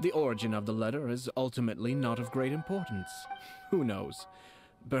the origin of the letter is ultimately not of great importance. Who knows?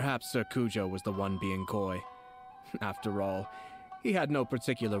 Perhaps Sir Kujo was the one being coy. After all, he had no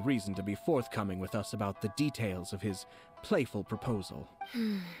particular reason to be forthcoming with us about the details of his playful proposal.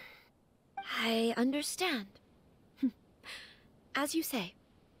 I understand. As you say,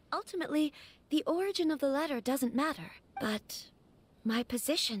 ultimately, the origin of the letter doesn't matter, but my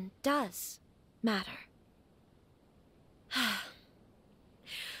position does matter.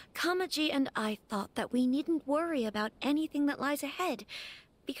 Kamaji and I thought that we needn't worry about anything that lies ahead,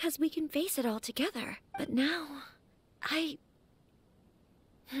 because we can face it all together. But now, I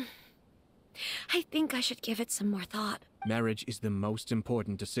think I should give it some more thought. Marriage is the most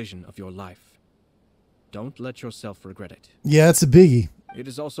important decision of your life. Don't let yourself regret it. Yeah, it's a biggie. It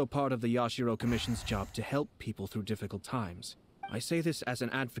is also part of the Yashiro Commission's job to help people through difficult times. I say this as an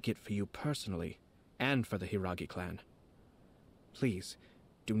advocate for you personally, and for the Hiragi clan. Please,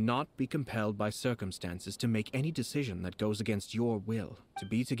 do not be compelled by circumstances to make any decision that goes against your will. To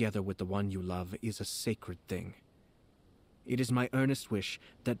be together with the one you love is a sacred thing. It is my earnest wish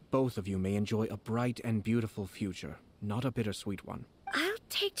that both of you may enjoy a bright and beautiful future, not a bittersweet one. I'll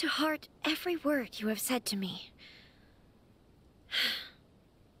take to heart every word you have said to me.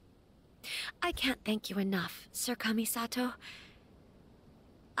 I can't thank you enough, Sir Kamisato.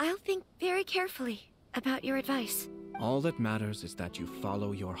 I'll think very carefully about your advice. All that matters is that you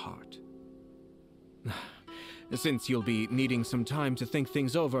follow your heart. Since you'll be needing some time to think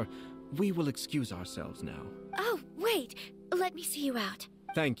things over, we will excuse ourselves now. Oh, wait! Let me see you out.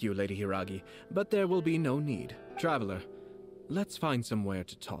 Thank you, Lady Hiragi, but there will be no need. Traveler, let's find somewhere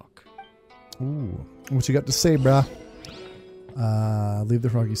to talk. Ooh, what you got to say, brah? Leave the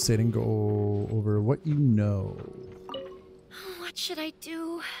Hiragi state and go over what you know. What should I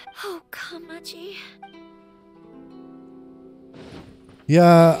do? Oh, Kamaji.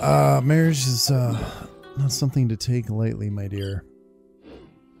 Yeah, marriage is not something to take lightly, my dear.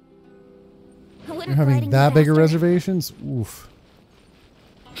 You're having that big of reservations? Oof.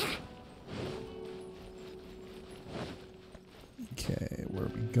 Okay, where are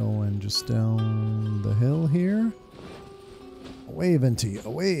we going? Just down the hill here? Away, Venti,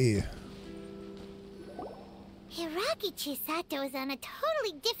 away! Hiragi Chisato is on a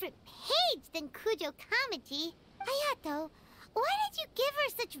totally different page than Kujo Kamaji. Ayato, why did you give her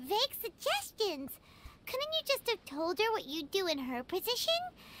such vague suggestions? Couldn't you just have told her what you'd do in her position?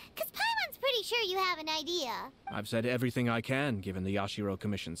 Because Paimon's pretty sure you have an idea. I've said everything I can, given the Yashiro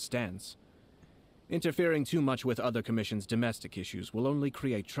Commission's stance. Interfering too much with other commissions' domestic issues will only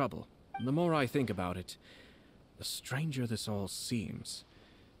create trouble. And the more I think about it, the stranger this all seems.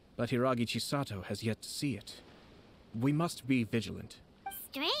 But Hiragi Chisato has yet to see it. We must be vigilant.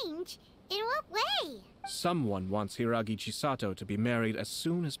 Strange? In what way? Someone wants Hiragi Chisato to be married as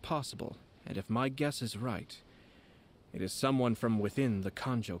soon as possible, and if my guess is right, it is someone from within the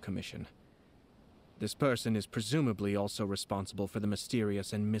Kanjo Commission. This person is presumably also responsible for the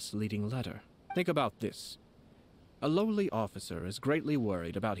mysterious and misleading letter. Think about this. A lowly officer is greatly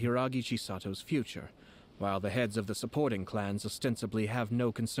worried about Hiragi Chisato's future, while the heads of the supporting clans ostensibly have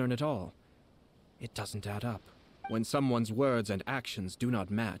no concern at all. It doesn't add up. When someone's words and actions do not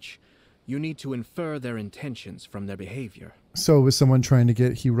match, you need to infer their intentions from their behavior. So is someone trying to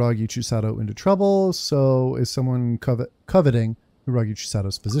get Hiragi Chisato into trouble? So is someone coveting Hiragi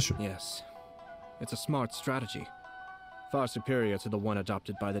Chisato's position? Yes. It's a smart strategy. Far superior to the one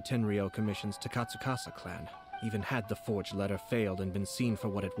adopted by the Tenryou Commission's Takatsukasa clan. Even had the forged letter failed and been seen for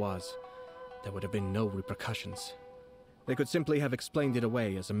what it was, there would have been no repercussions. They could simply have explained it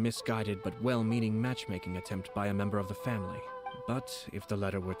away as a misguided but well-meaning matchmaking attempt by a member of the family. But if the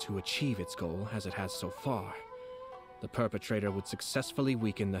letter were to achieve its goal, as it has so far, the perpetrator would successfully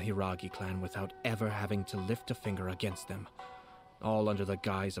weaken the Hiragi clan without ever having to lift a finger against them, all under the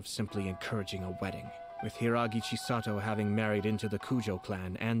guise of simply encouraging a wedding. With Hiragi Chisato having married into the Kujo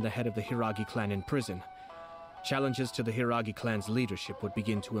clan and the head of the Hiragi clan in prison, challenges to the Hiragi clan's leadership would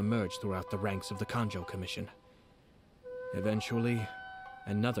begin to emerge throughout the ranks of the Kanjo Commission. Eventually,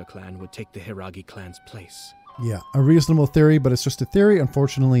 another clan would take the Hiragi clan's place. Yeah, a reasonable theory, but it's just a theory.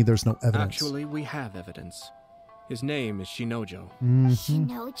 Unfortunately, there's no evidence. Actually, we have evidence. His name is Shinojo.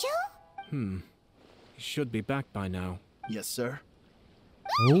 Shinojo? He should be back by now. Yes, sir.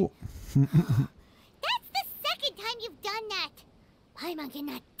 Oh. That's the second time you've done that! Paimon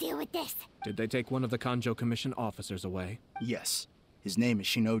cannot deal with this. Did they take one of the Kanjo Commission officers away? Yes. His name is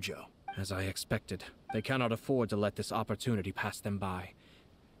Shinojo. As I expected. They cannot afford to let this opportunity pass them by.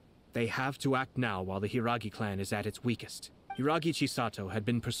 They have to act now while the Hiragi clan is at its weakest. Hiragi Chisato had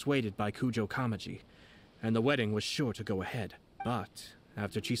been persuaded by Kujo Kamaji, and the wedding was sure to go ahead. But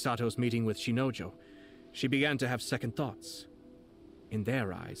after Chisato's meeting with Shinojo, she began to have second thoughts. In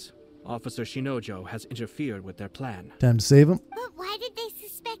their eyes, Officer Shinojo has interfered with their plan. Time to save him. But why did they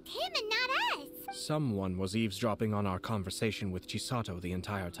suspect him and not us? Someone was eavesdropping on our conversation with Chisato the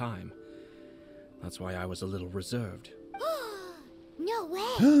entire time. That's why I was a little reserved. No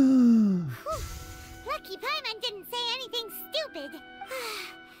way. Lucky Paimon didn't say anything stupid.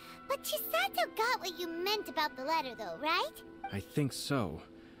 But Chisato got what you meant about the letter though, right? I think so.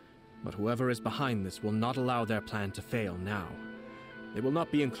 But whoever is behind this will not allow their plan to fail now. They will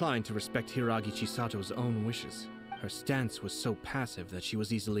not be inclined to respect Hiragi Chisato's own wishes. Her stance was so passive that she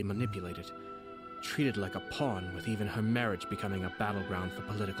was easily manipulated, treated like a pawn, with even her marriage becoming a battleground for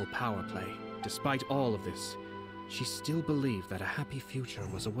political power play. Despite all of this, she still believed that a happy future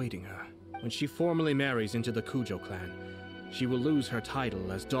was awaiting her. When she formally marries into the Kujo clan, she will lose her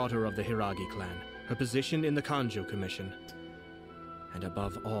title as daughter of the Hiragi clan, her position in the Kanjo Commission, and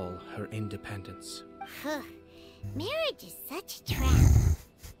above all, her independence. Marriage is such a trap.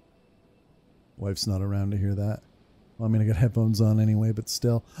 Wife's not around to hear that. Well, I mean, I got headphones on anyway, but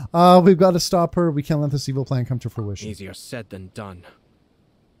still. We've got to stop her. We can't let this evil plan come to fruition. Easier said than done.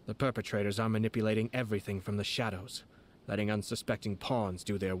 The perpetrators are manipulating everything from the shadows, letting unsuspecting pawns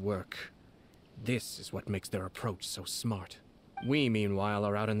do their work. This is what makes their approach so smart. We, meanwhile,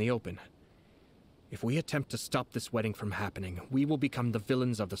 are out in the open. If we attempt to stop this wedding from happening, we will become the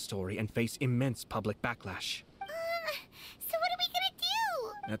villains of the story and face immense public backlash. So what are we gonna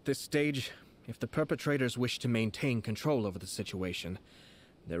do? At this stage, if the perpetrators wish to maintain control over the situation,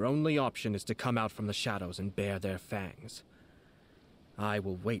 their only option is to come out from the shadows and bare their fangs. I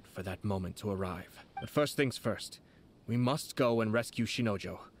will wait for that moment to arrive. But first things first, we must go and rescue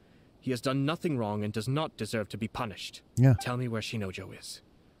Shinojo. He has done nothing wrong and does not deserve to be punished. Yeah. Tell me where Shinojo is.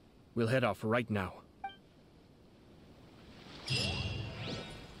 We'll head off right now.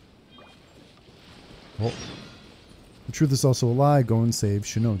 Well, the truth is also a lie. Go and save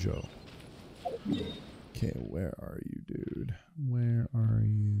Shinojo. Okay, where are you, dude? Where are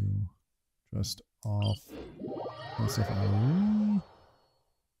you? Just off.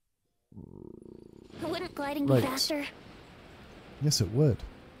 Wouldn't gliding Right. be faster? Yes, it would.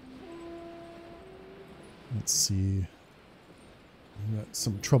 Let's see. We got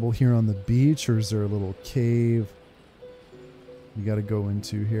some trouble here on the beach, or is there a little cave you got to go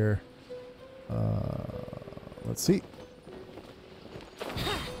into here? Let's see.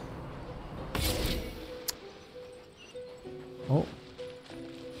 Oh.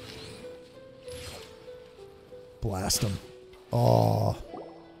 Blast him. Oh.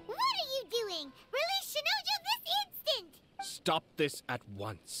 What are you doing? Release Shinojo this instant! Stop this at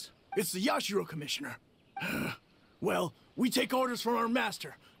once. It's the Yashiro Commissioner. Well, we take orders from our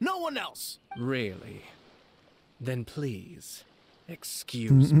master. No one else. Really? Then please,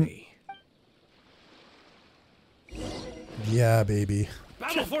 excuse me. Yeah, baby.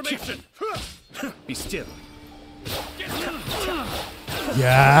 Battle formation! Be still.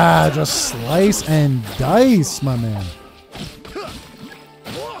 Yeah, just slice and dice, my man.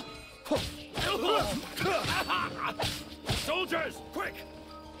 Soldiers, quick!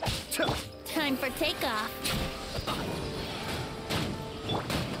 Time for takeoff.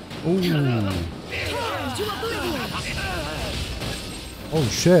 Ooh. Oh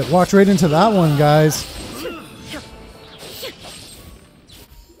shit, walked right into that one, guys.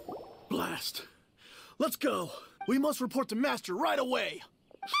 Blast. Let's go. We must report to Master right away.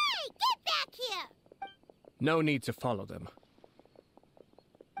 Hey, get back here! No need to follow them.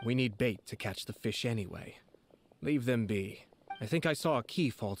 We need bait to catch the fish anyway. Leave them be. I think I saw a key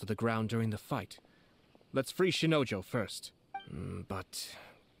fall to the ground during the fight. Let's free Shinojo first. But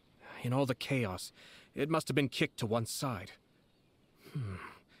in all the chaos, it must have been kicked to one side.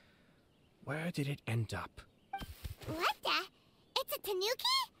 Where did it end up? What the? It's a tanuki?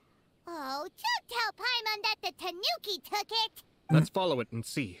 Oh, don't tell Paimon that the tanuki took it! Let's follow it and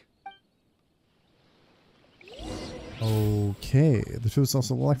see. Okay, the truth is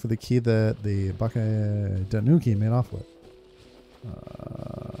also locked for the key that the Baka Tanuki made off with.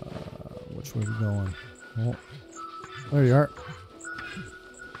 Which way are we going? Oh, there you are.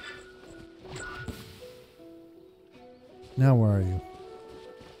 Now where are you?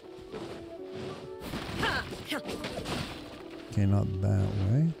 Okay, not that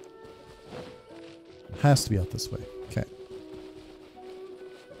way. It has to be out this way. Okay.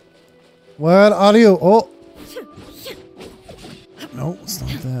 What audio? Oh! No, it's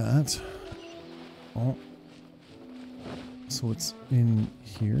not that. Oh. So it's in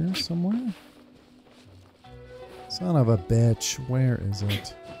here somewhere? Son of a bitch. Where is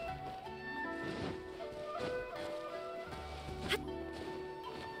it?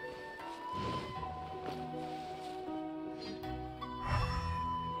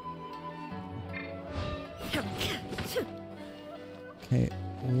 Okay,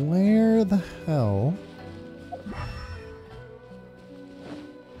 where the hell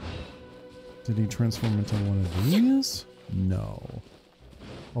did he transform into one of these? No.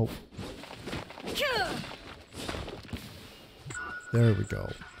 Oh. There we go.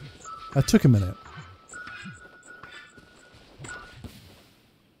 That took a minute.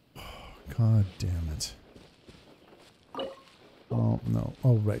 God damn it. Oh, no.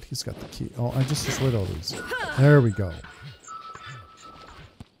 Oh, right. He's got the key. Oh, I just destroyed all these. There we go.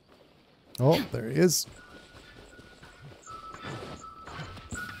 Oh, there he is.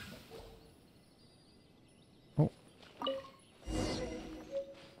 Oh.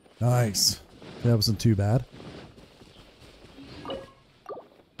 Nice. That wasn't too bad. All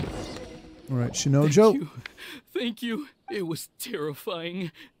right, Shinojo. Thank you. It was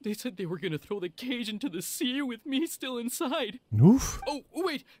terrifying. They said they were going to throw the cage into the sea with me still inside. Oof. Oh,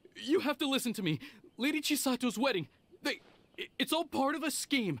 wait. You have to listen to me. Lady Chisato's wedding. It's all part of a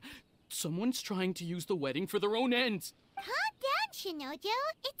scheme. Someone's trying to use the wedding for their own ends. Calm down, Shinojo.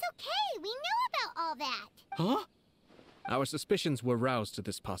 It's okay. We know about all that. Huh? Our suspicions were roused to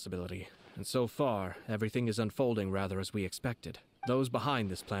this possibility, and so far, everything is unfolding rather as we expected. Those behind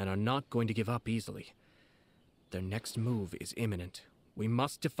this plan are not going to give up easily. Their next move is imminent. We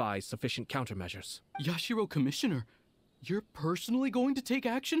must devise sufficient countermeasures. Yashiro Commissioner, you're personally going to take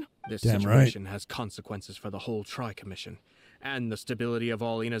action? This Damn situation has consequences for the whole Tri-Commission, and the stability of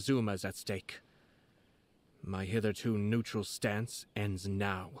all Inazuma is at stake. My hitherto neutral stance ends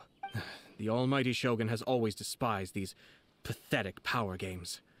now. The almighty Shogun has always despised these pathetic power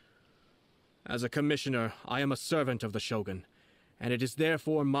games. As a commissioner, I am a servant of the Shogun, and it is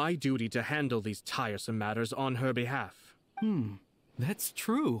therefore my duty to handle these tiresome matters on her behalf. That's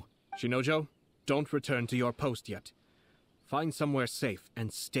true. Shinojo, don't return to your post yet. Find somewhere safe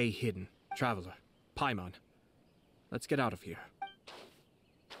and stay hidden. Traveler, Paimon, let's get out of here.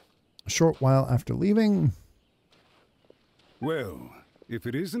 A short while after leaving. Well, if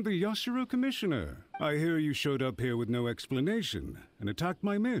it isn't the Yashiro Commissioner, I hear you showed up here with no explanation and attacked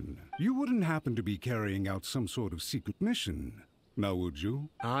my men. You wouldn't happen to be carrying out some sort of secret mission, now would you?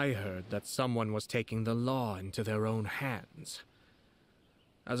 I heard that someone was taking the law into their own hands.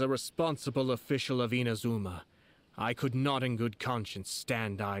 As a responsible official of Inazuma, I could not in good conscience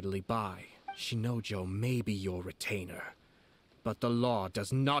stand idly by. Shinojo may be your retainer, but the law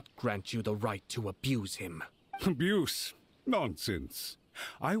does not grant you the right to abuse him. Abuse? Nonsense.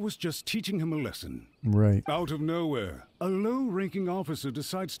 I was just teaching him a lesson. Right. Out of nowhere, a low-ranking officer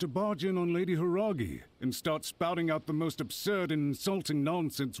decides to barge in on Lady Hiragi and start spouting out the most absurd and insulting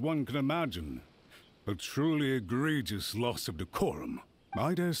nonsense one can imagine. A truly egregious loss of decorum.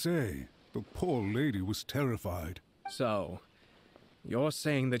 I dare say, the poor lady was terrified. So, you're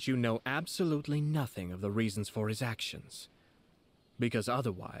saying that you know absolutely nothing of the reasons for his actions? Because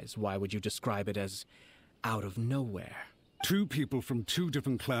otherwise, why would you describe it as out of nowhere? Two people from two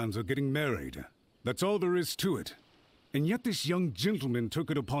different clans are getting married. That's all there is to it. And yet this young gentleman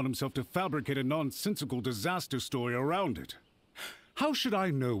took it upon himself to fabricate a nonsensical disaster story around it. How should I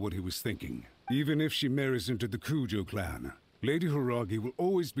know what he was thinking? Even if she marries into the Kujo clan, Lady Hiragi will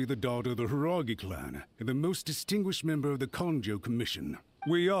always be the daughter of the Hiragi clan and the most distinguished member of the Konjo Commission.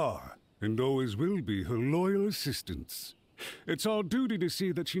 We are, and always will be, her loyal assistants. It's our duty to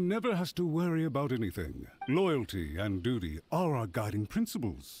see that she never has to worry about anything. Loyalty and duty are our guiding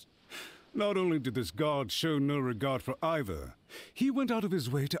principles. Not only did this guard show no regard for either, he went out of his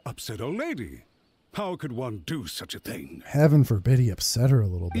way to upset our lady. How could one do such a thing? Heaven forbid he upset her a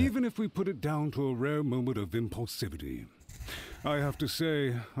little bit. Even if we put it down to a rare moment of impulsivity. I have to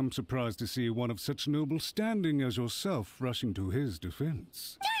say, I'm surprised to see one of such noble standing as yourself rushing to his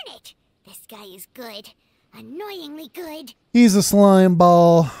defense. Darn it! This guy is good. Annoyingly good. He's a slime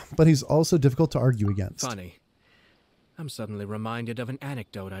ball, but he's also difficult to argue against. Funny. I'm suddenly reminded of an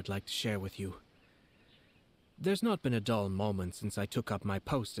anecdote I'd like to share with you. There's not been a dull moment since I took up my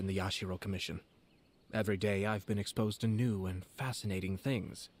post in the Yashiro Commission. Every day I've been exposed to new and fascinating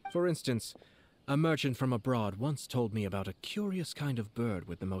things. For instance, a merchant from abroad once told me about a curious kind of bird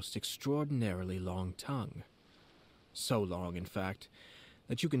with the most extraordinarily long tongue. So long, in fact,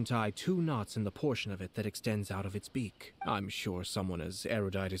 that you can tie 2 knots in the portion of it that extends out of its beak. I'm sure someone as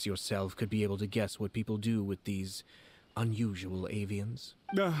erudite as yourself could be able to guess what people do with these unusual avians.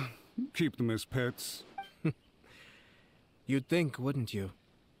 Keep them as pets. You'd think, wouldn't you?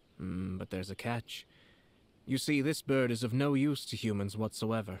 But there's a catch. You see, this bird is of no use to humans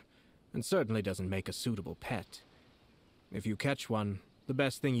whatsoever, and certainly doesn't make a suitable pet. If you catch one, the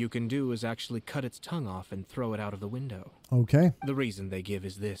best thing you can do is actually cut its tongue off and throw it out of the window. Okay. The reason they give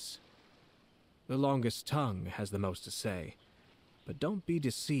is this. The longest tongue has the most to say, but don't be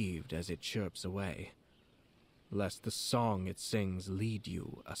deceived as it chirps away, lest the song it sings lead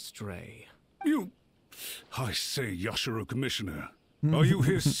you astray. I say, Yashiro Commissioner, are you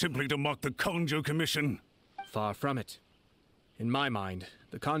here simply to mock the Kanjo Commission? Far from it. In my mind,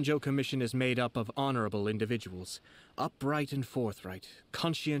 the Kanjo Commission is made up of honorable individuals, upright and forthright,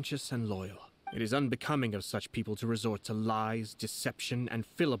 conscientious and loyal. It is unbecoming of such people to resort to lies, deception, and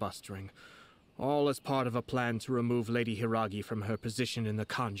filibustering, all as part of a plan to remove Lady Hiragi from her position in the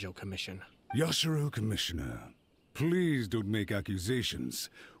Kanjo Commission. Yashiro Commissioner, please don't make accusations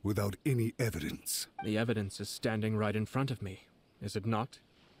without any evidence. The evidence is standing right in front of me, is it not?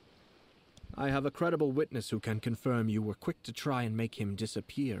 I have a credible witness who can confirm you were quick to try and make him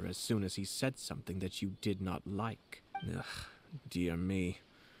disappear as soon as he said something that you did not like. Ugh, dear me.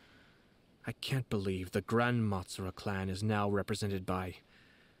 I can't believe the Grand Matsura clan is now represented by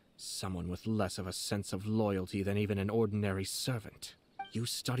someone with less of a sense of loyalty than even an ordinary servant. You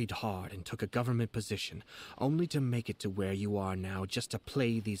studied hard and took a government position, only to make it to where you are now just to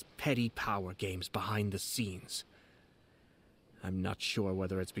play these petty power games behind the scenes. I'm not sure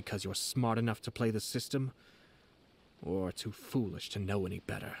whether it's because you're smart enough to play the system, or too foolish to know any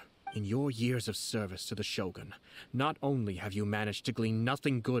better. In your years of service to the Shogun, not only have you managed to glean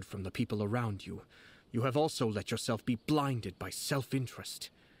nothing good from the people around you, you have also let yourself be blinded by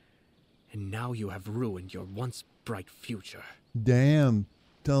self-interest. And now you have ruined your once bright future. Damn.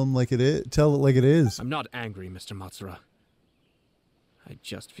 Tell him like it is. Tell it like it is. I'm not angry, Mr. Matsura. I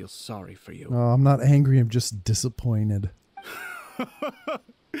just feel sorry for you. Oh, I'm not angry. I'm just disappointed.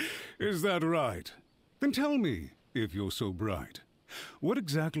 Is that right? Then tell me, if you're so bright, what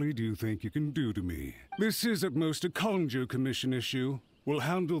exactly do you think you can do to me? This is at most a Kanjo Commission issue. We'll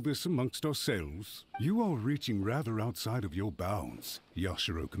handle this amongst ourselves. You are reaching rather outside of your bounds,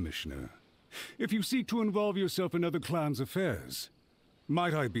 Yashiro Commissioner. If you seek to involve yourself in other clans' affairs,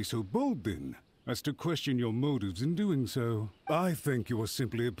 might I be so bold then as to question your motives in doing so? I think you are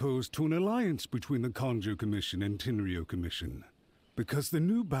simply opposed to an alliance between the Kanjo Commission and Tenryo Commission, because the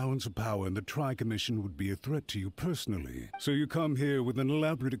new balance of power in the Tri-Commission would be a threat to you personally. So you come here with an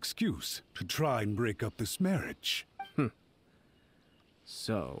elaborate excuse to try and break up this marriage.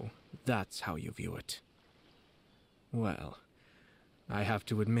 So, that's how you view it. Well, I have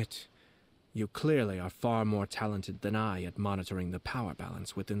to admit, you clearly are far more talented than I at monitoring the power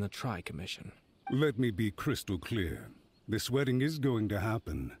balance within the Tri-Commission. Let me be crystal clear. This wedding is going to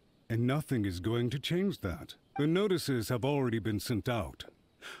happen, and nothing is going to change that. The notices have already been sent out.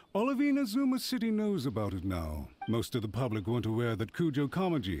 All of Inazuma City knows about it now. Most of the public weren't aware that Kujo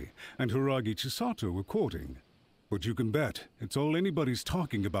Kamaji and Hiragi Chisato were courting. But you can bet it's all anybody's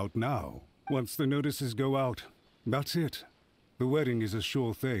talking about now. Once the notices go out, that's it. The wedding is a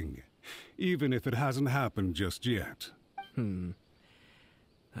sure thing, even if it hasn't happened just yet.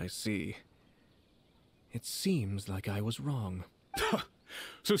 I see. It seems like I was wrong.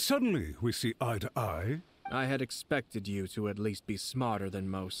 So suddenly we see eye to eye? I had expected you to at least be smarter than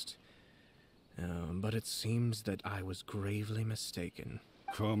most. But it seems that I was gravely mistaken.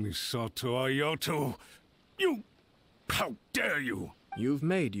 Kamisato Ayato! You! How dare you! You've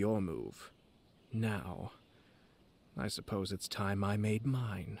made your move. Now, I suppose it's time I made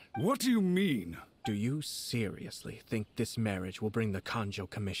mine. What do you mean? Do you seriously think this marriage will bring the Kanjo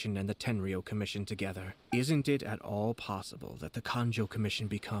Commission and the Tenryo Commission together? Isn't it at all possible that the Kanjo Commission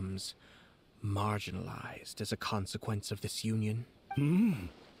becomes marginalized as a consequence of this union?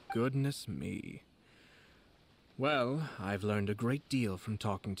 Goodness me. Well, I've learned a great deal from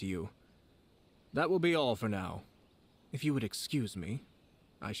talking to you. That will be all for now. If you would excuse me,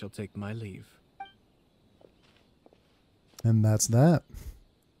 I shall take my leave. And that's that.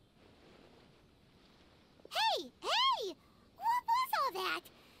 Hey! What was all that?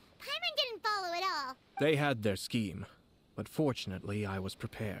 Paimon didn't follow at all. They had their scheme, but fortunately I was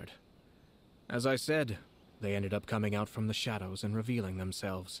prepared. As I said, they ended up coming out from the shadows and revealing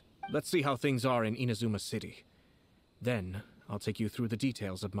themselves. Let's see how things are in Inazuma City. Then, I'll take you through the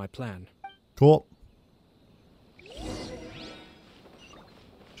details of my plan. Cool.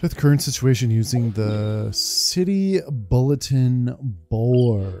 Check the current situation using the city bulletin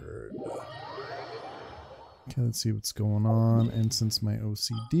board. Okay, let's see what's going on. And since my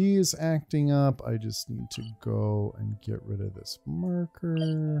OCD is acting up, I just need to go and get rid of this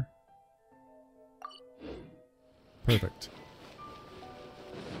marker. Perfect.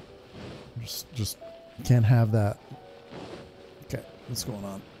 Just can't have that. Okay, what's going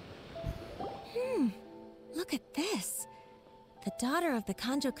on? Look at this. The daughter of the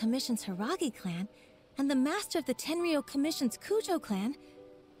Kanjo Commission's Hiragi clan and the master of the Tenryou Commission's Kujo clan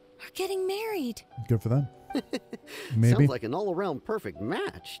are getting married. Good for them. Maybe. Sounds like an all-around perfect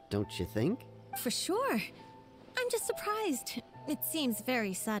match, don't you think? For sure. I'm just surprised. It seems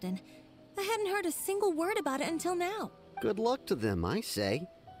very sudden. I hadn't heard a single word about it until now. Good luck to them, I say.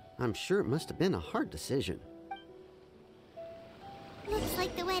 I'm sure it must have been a hard decision. Looks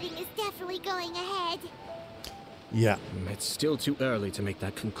like the wedding is definitely going ahead. Yeah. It's still too early to make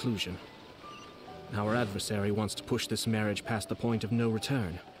that conclusion. Our adversary wants to push this marriage past the point of no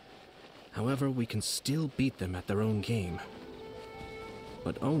return. However, we can still beat them at their own game.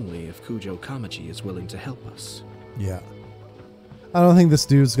 But only if Kujo Kamaji is willing to help us. Yeah. I don't think this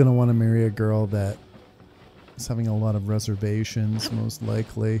dude's going to want to marry a girl that is having a lot of reservations, most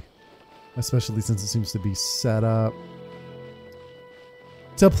likely. Especially since it seems to be set up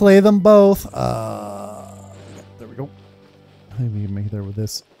to play them both. There we go. I think we can make it there with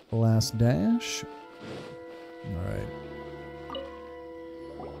this last dash. Alright.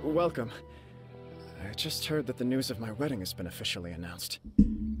 Welcome. I just heard that the news of my wedding has been officially announced.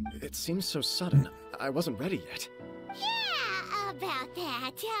 It seems so sudden. I wasn't ready yet. Yeah, about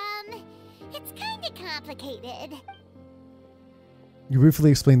that. It's kinda complicated. You briefly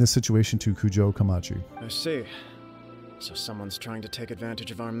explained the situation to Kujo Kamachi. I see. So someone's trying to take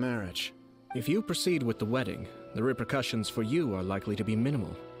advantage of our marriage. If you proceed with the wedding, the repercussions for you are likely to be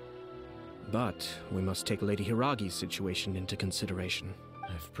minimal. But we must take Lady Hiragi's situation into consideration.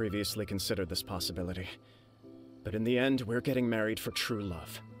 I've previously considered this possibility. But in the end, we're getting married for true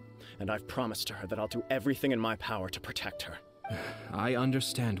love. And I've promised her that I'll do everything in my power to protect her. I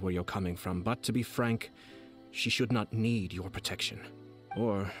understand where you're coming from, but to be frank, she should not need your protection.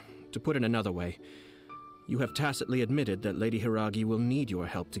 Or, to put it another way, you have tacitly admitted that Lady Hiragi will need your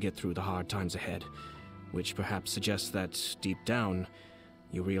help to get through the hard times ahead, which perhaps suggests that, deep down,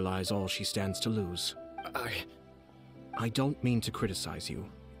 you realize all she stands to lose. I don't mean to criticize you.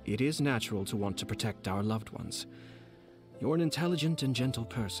 It is natural to want to protect our loved ones. You're an intelligent and gentle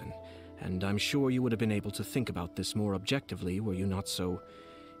person, and I'm sure you would have been able to think about this more objectively were you not so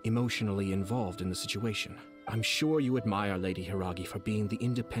emotionally involved in the situation. I'm sure you admire Lady Hiragi for being the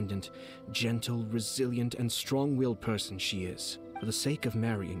independent, gentle, resilient, and strong-willed person she is. For the sake of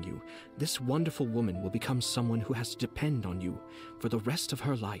marrying you, this wonderful woman will become someone who has to depend on you for the rest of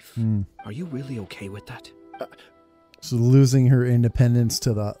her life. Are you really okay with that? So losing her independence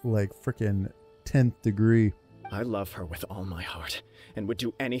to the, like, frickin' 10th degree. I love her with all my heart, and would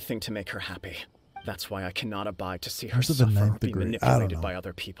do anything to make her happy. That's why I cannot abide to see her suffer or be manipulated by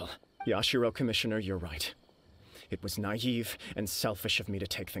other people. Yashiro, Commissioner, you're right. It was naive and selfish of me to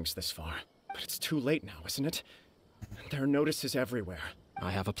take things this far. But it's too late now, isn't it? There are notices everywhere.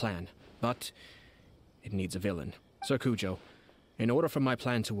 I have a plan, but it needs a villain. Sir Kujo, in order for my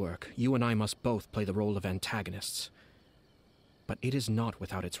plan to work, you and I must both play the role of antagonists. But it is not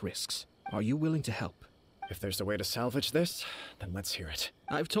without its risks. Are you willing to help? If there's a way to salvage this, then let's hear it.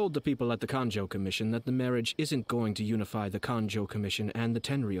 I've told the people at the Kanjo Commission that the marriage isn't going to unify the Kanjo Commission and the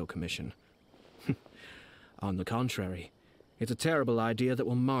Tenryou Commission. On the contrary, it's a terrible idea that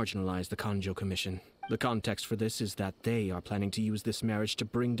will marginalize the Kanjo Commission. The context for this is that they are planning to use this marriage to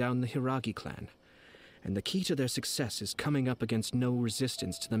bring down the Hiragi clan. And the key to their success is coming up against no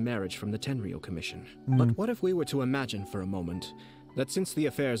resistance to the marriage from the Tenryou Commission. But what if we were to imagine for a moment that since the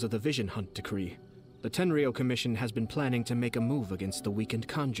affairs of the Vision Hunt decree, the Tenryou Commission has been planning to make a move against the weakened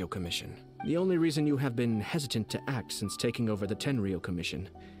Kanjo Commission? The only reason you have been hesitant to act since taking over the Tenryou Commission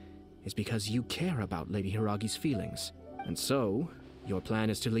is because you care about Lady Hiragi's feelings. And so, your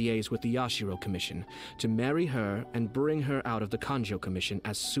plan is to liaise with the Yashiro Commission, to marry her and bring her out of the Kanjo Commission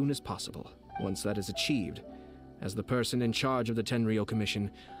as soon as possible. Once that is achieved, as the person in charge of the Tenryou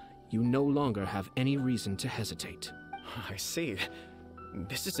Commission, you no longer have any reason to hesitate. I see.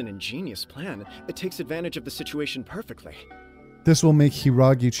 This is an ingenious plan. It takes advantage of the situation perfectly. This will make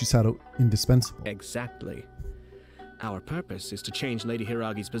Hiragi Chisato indispensable. Exactly. Our purpose is to change Lady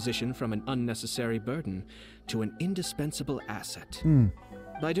Hiragi's position from an unnecessary burden to an indispensable asset.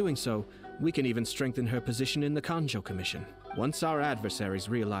 By doing so, we can even strengthen her position in the Kanjo Commission. Once our adversaries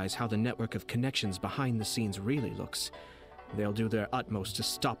realize how the network of connections behind the scenes really looks, they'll do their utmost to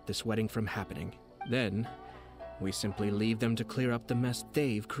stop this wedding from happening. Then, we simply leave them to clear up the mess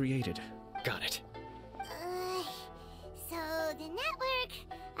they've created. Got it. So the network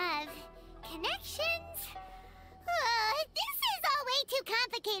of connections? This is all way too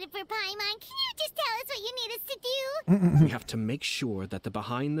complicated for Paimon. Can you just tell us what you need us to do? We have to make sure that the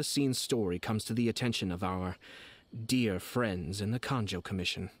behind-the-scenes story comes to the attention of our dear friends in the Kanjo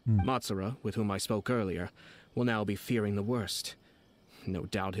Commission. Matsura, with whom I spoke earlier, will now be fearing the worst. No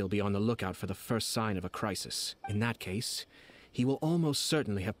doubt he'll be on the lookout for the first sign of a crisis. In that case, he will almost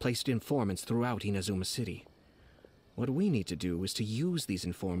certainly have placed informants throughout Inazuma City. What we need to do is to use these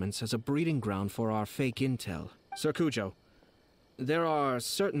informants as a breeding ground for our fake intel. Sir Kujo, there are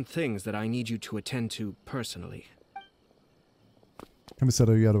certain things that I need you to attend to personally. Kamisato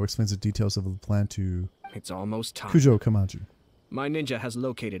Ayato explains the details of the plan to... It's almost time. Kujo Kamaji. My ninja has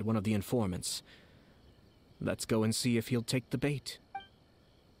located one of the informants. Let's go and see if he'll take the bait.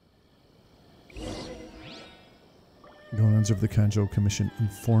 Goings of the Kanjo Commission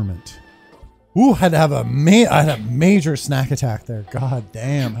informant. Ooh, had to have a I had a major snack attack there. God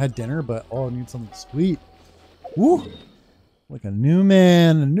damn. Had dinner, but I need something sweet. Woo! Like a new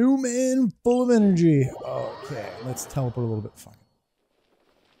man full of energy. Okay, let's teleport a little bit. Fuck.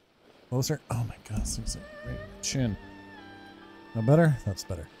 Closer. Oh my god, this like right chin. No better? That's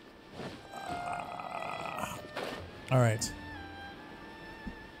better. All right.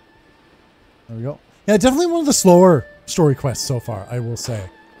 There we go. Yeah, definitely one of the slower story quests so far, I will say.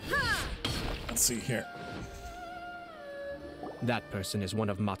 Let's see here. That person is one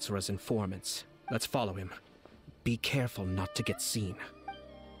of Matsura's informants. Let's follow him. Be careful not to get seen.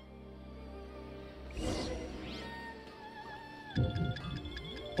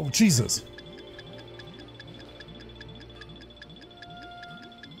 Oh, Jesus.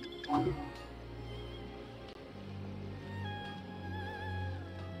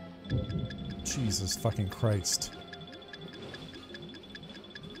 Jesus fucking Christ.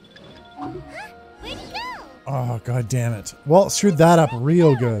 Where'd he go? Oh, god damn it. Well, screwed that up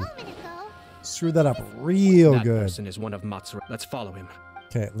real good. Screwed that up real that good. That person is one of Matsura. Let's follow him.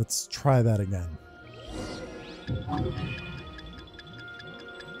 Okay, let's try that again.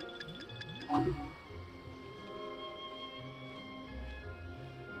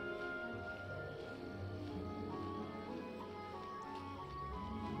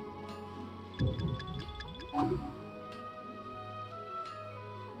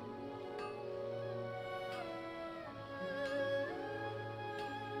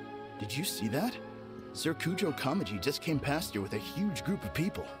 Did you see that? Sir Kujo Kamaji just came past here with a huge group of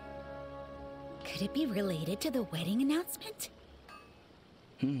people. Could it be related to the wedding announcement?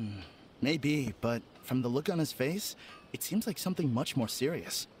 Maybe, but from the look on his face, it seems like something much more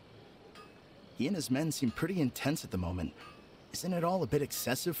serious. He and his men seem pretty intense at the moment. Isn't it all a bit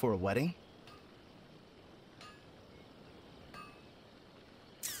excessive for a wedding?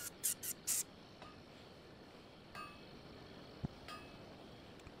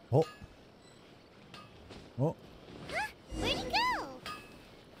 Oh. Oh. Where'd he go?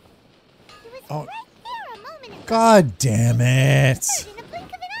 He was Oh. right there a moment ago. God damn it. In a blink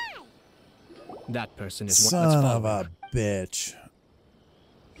of an eye. That person is one. Son Let's of follow a him. bitch.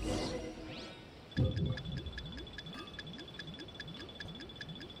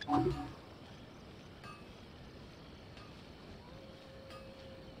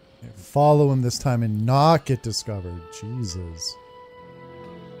 Follow him this time and not get discovered. Jesus.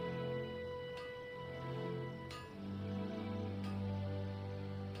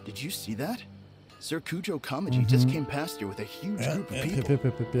 Did you see that? Sir Kujo Kamaji just came past here with a huge group of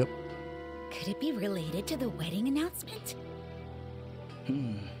people. Could it be related to the wedding announcement?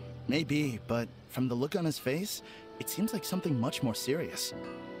 Maybe, but from the look on his face, it seems like something much more serious.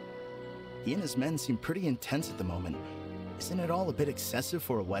 He and his men seem pretty intense at the moment. Isn't it all a bit excessive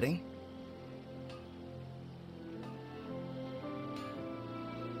for a wedding?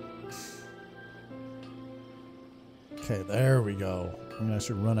 Okay, there we go. I mean, I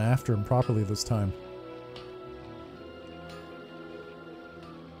should run after him properly this time.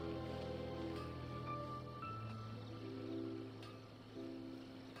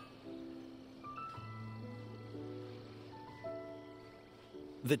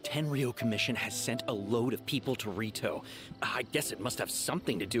 The Tenryo Commission has sent a load of people to Rito. I guess it must have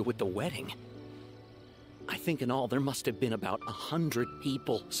something to do with the wedding. I think in all there must have been about 100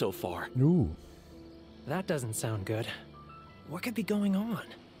 people so far. Ooh. That doesn't sound good. What could be going on?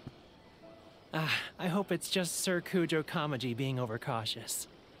 I hope it's just Sir Kujo Kamaji being overcautious.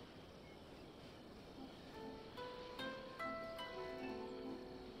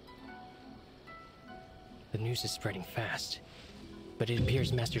 The news is spreading fast, but it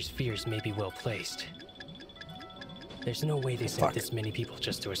appears Master's fears may be well placed. There's no way they sent this many people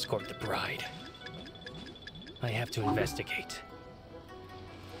just to escort the bride. I have to investigate.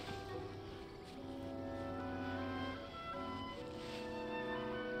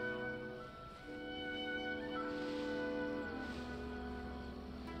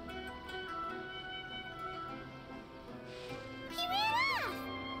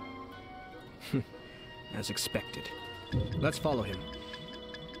 As expected. Let's follow him.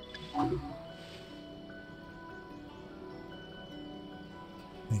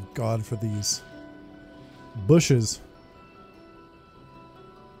 Thank God for these bushes.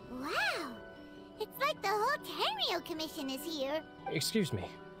 Wow! It's like the whole Tenryo Commission is here. Excuse me,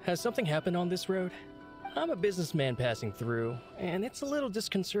 has something happened on this road? I'm a businessman passing through, and it's a little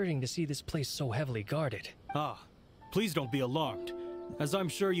disconcerting to see this place so heavily guarded. Ah, please don't be alarmed. As I'm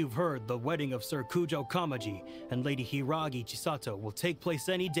sure you've heard, the wedding of Sir Kujo Kamaji and Lady Hiragi Chisato will take place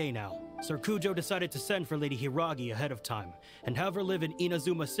any day now. Sir Kujo decided to send for Lady Hiragi ahead of time, and have her live in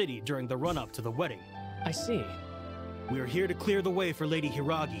Inazuma City during the run-up to the wedding. I see. We are here to clear the way for Lady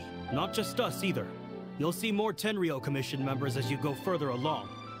Hiragi, not just us either. You'll see more Tenryo Commission members as you go further along.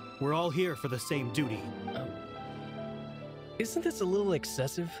 We're all here for the same duty. Isn't this a little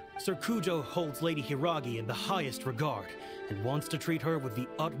excessive? Sir Kujo holds Lady Hiragi in the highest regard, and wants to treat her with the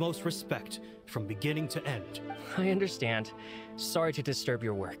utmost respect, from beginning to end. I understand. Sorry to disturb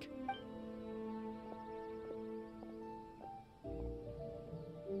your work.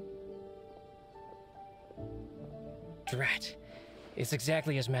 Drat. It's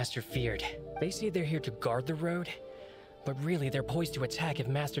exactly as Master feared. They say they're here to guard the road, but really they're poised to attack if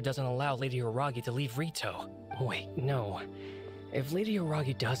Master doesn't allow Lady Hiragi to leave Rito. Wait, no. If Lady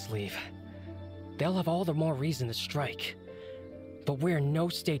Hiragi does leave, they'll have all the more reason to strike. But we're in no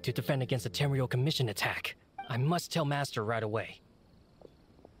state to defend against a Tenryo Commission attack. I must tell Master right away.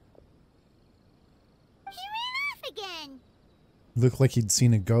 He ran off again! Looked like he'd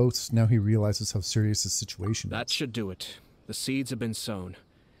seen a ghost. Now he realizes how serious his situation is. That should do it. The seeds have been sown.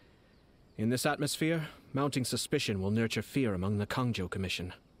 In this atmosphere, mounting suspicion will nurture fear among the Kangjo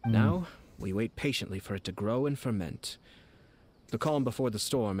Commission. Now, we wait patiently for it to grow and ferment. The calm before the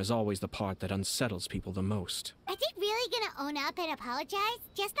storm is always the part that unsettles people the most. Are they really gonna own up and apologize?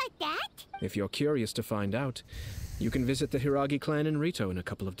 Just like that? If you're curious to find out, you can visit the Hiragi clan in Rito in a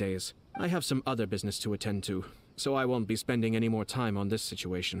couple of days. I have some other business to attend to, so I won't be spending any more time on this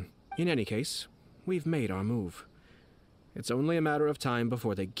situation. In any case, we've made our move. It's only a matter of time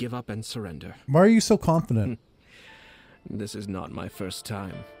before they give up and surrender. Why are you so confident? This is not my first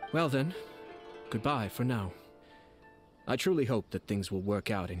time. Well then, goodbye for now. I truly hope that things will work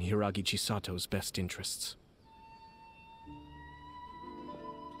out in Hiragi Chisato's best interests.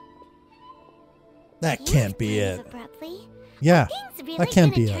 That can't be it. Abruptly. Yeah, Really that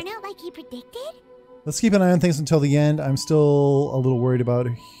can't be turn it. out like he predicted? Let's keep an eye on things until the end. I'm still a little worried about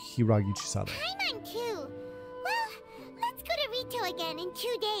Hiragi Chisato. Paimon too. Well, let's go to Rito again in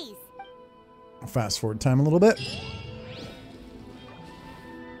 2 days. Fast forward time a little bit.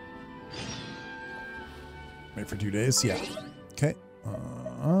 Wait for 2 days. Yeah. Okay.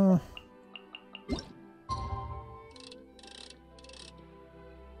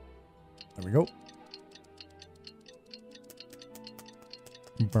 There we go.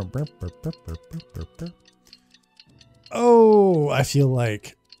 Oh, I feel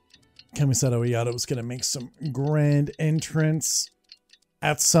like Kamisato Ayato was going to make some grand entrance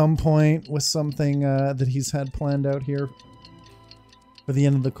at some point with something that he's had planned out here for the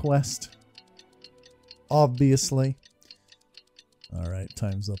end of the quest. Obviously. All right,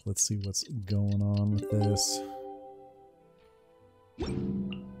 time's up. Let's see what's going on with this.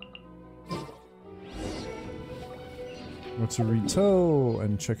 Go to Rito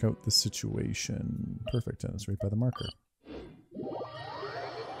and check out the situation. Perfect, and it's right by the marker.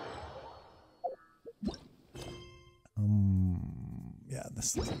 Yeah,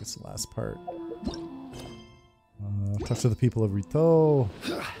 this looks like it's the last part. Talk to the people of Rito.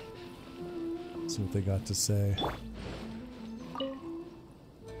 See what they got to say.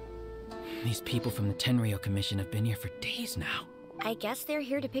 These people from the Tenryo Commission have been here for days now. I guess they're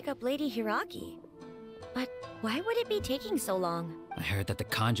here to pick up Lady Hiragi. But why would it be taking so long? I heard that the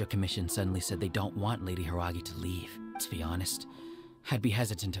Kanjo Commission suddenly said they don't want Lady Hiragi to leave. To be honest, I'd be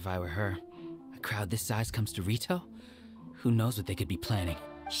hesitant if I were her. A crowd this size comes to Rito? Who knows what they could be planning?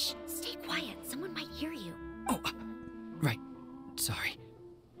 Shh, stay quiet. Someone might hear you. Oh, right. Sorry.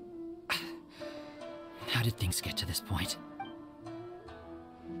 How did things get to this point?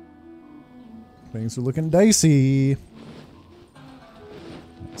 Things are looking dicey.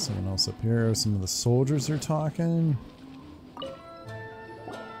 Someone else up here. Some of the soldiers are talking.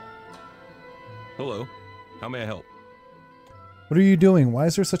 Hello. How may I help? What are you doing? Why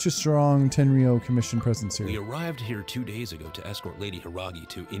is there such a strong Tenryo Commission presence here? We arrived here 2 days ago to escort Lady Hiragi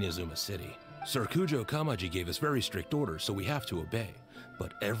to Inazuma City. Sir Kujo Kamaji gave us very strict orders, so we have to obey.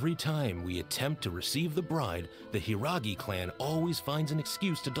 But every time we attempt to receive the bride, the Hiragi clan always finds an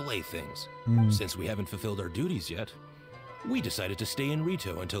excuse to delay things. Since we haven't fulfilled our duties yet, We decided to stay in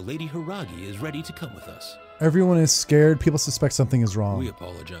Rito until Lady Hiragi is ready to come with us. Everyone is scared. People suspect something is wrong. We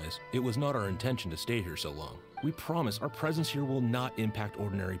apologize. It was not our intention to stay here so long. We promise our presence here will not impact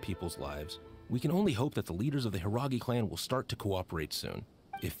ordinary people's lives. We can only hope that the leaders of the Hiragi clan will start to cooperate soon.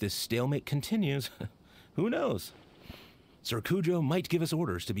 If this stalemate continues, who knows? Sir Kujo might give us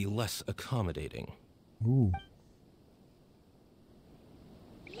orders to be less accommodating. Ooh.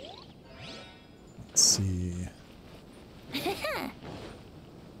 Let's see.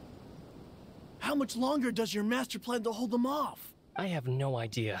 How much longer does your master plan to hold them off? I have no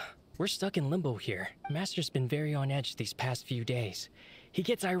idea. We're stuck in limbo here. Master's been very on edge these past few days. He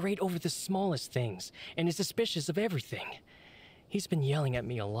gets irate over the smallest things, and is suspicious of everything. He's been yelling at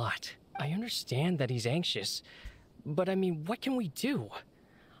me a lot. I understand that he's anxious, but I mean, what can we do?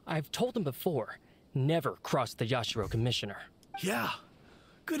 I've told him before, never cross the Yashiro Commissioner. Yeah,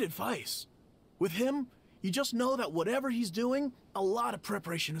 good advice. With him, you just know that whatever he's doing, a lot of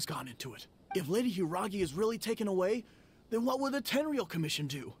preparation has gone into it. If Lady Hiragi is really taken away, then what will the Tenryou Commission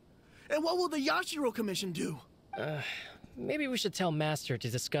do? And what will the Yashiro Commission do? Maybe we should tell Master to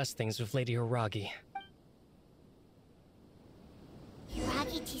discuss things with Lady Hiragi.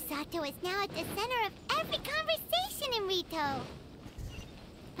 Hiragi Chisato is now at the center of every conversation in Rito.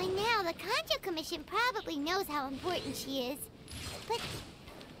 By now, the Kanjo Commission probably knows how important she is. But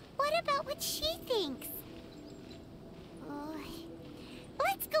what about what she thinks? Oh,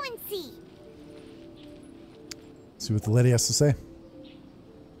 let's go and see. See what the lady has to say.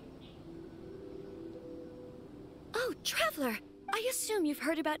 Oh, Traveler! I assume you've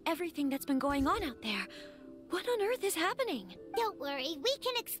heard about everything that's been going on out there. What on earth is happening? Don't worry, we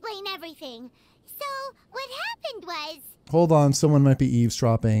can explain everything. So, what happened was... Hold on, someone might be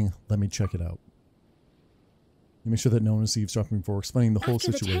eavesdropping. Let me check it out. Make sure that no one is eavesdropping before explaining the whole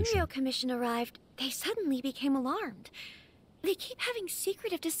situation. After the Tenryou Commission arrived, they suddenly became alarmed. They keep having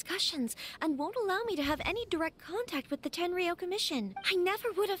secretive discussions and won't allow me to have any direct contact with the Tenryou Commission. I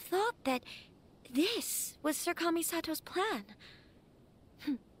never would have thought that this was Sir Kamisato's plan.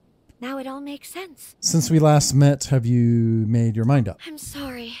 Now it all makes sense. Since we last met, have you made your mind up? I'm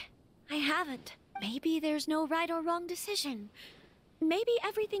sorry. I haven't. Maybe there's no right or wrong decision. Maybe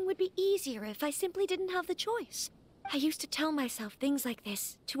everything would be easier if I simply didn't have the choice. I used to tell myself things like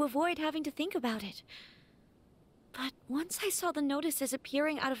this to avoid having to think about it. But once I saw the notices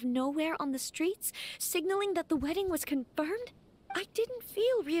appearing out of nowhere on the streets, signaling that the wedding was confirmed, I didn't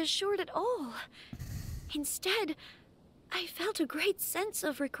feel reassured at all. Instead, I felt a great sense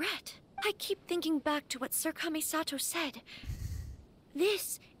of regret. I keep thinking back to what Sir Kamisato said.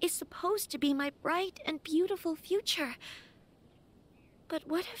 This is supposed to be my bright and beautiful future. But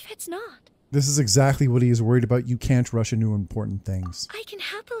what if it's not? This is exactly what he is worried about. You can't rush into important things. I can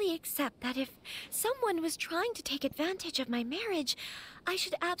happily accept that if someone was trying to take advantage of my marriage, I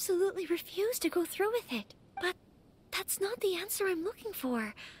should absolutely refuse to go through with it. But that's not the answer I'm looking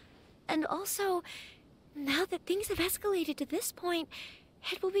for. And also, now that things have escalated to this point,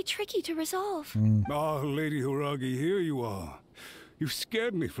 it will be tricky to resolve. Ah, Lady Hiragi, here you are. You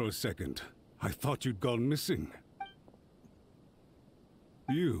scared me for a second. I thought you'd gone missing.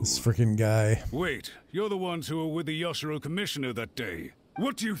 You. This freaking guy. Wait, you're the ones who were with the Yashiro Commissioner that day.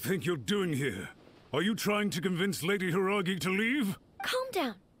 What do you think you're doing here? Are you trying to convince Lady Hiragi to leave? Calm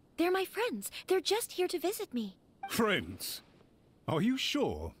down. They're my friends. They're just here to visit me. Friends? Are you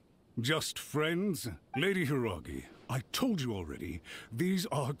sure? Just friends? Lady Hiragi, I told you already, these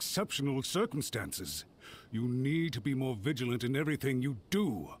are exceptional circumstances. You need to be more vigilant in everything you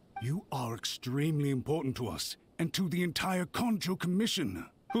do. You are extremely important to us, and to the entire Kanjo Commission.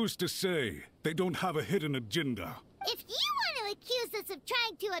 Who's to say they don't have a hidden agenda? If you want to accuse us of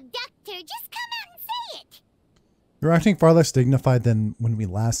trying to abduct her, just come out and say it! You're acting far less dignified than when we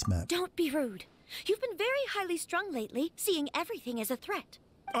last met. Don't be rude. You've been very highly strung lately, seeing everything as a threat.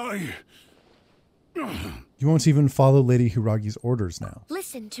 You won't even follow Lady Hiragi's orders now.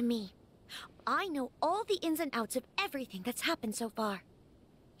 Listen to me. I know all the ins and outs of everything that's happened so far.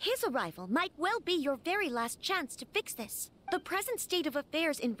 His arrival might well be your very last chance to fix this. The present state of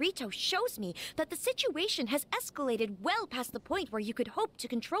affairs in Rito shows me that the situation has escalated well past the point where you could hope to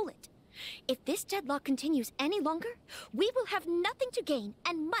control it. If this deadlock continues any longer, we will have nothing to gain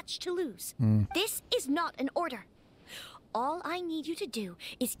and much to lose. This is not an order. All I need you to do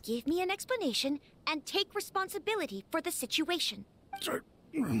is give me an explanation and take responsibility for the situation.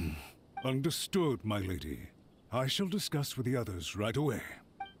 Understood, my lady. I shall discuss with the others right away.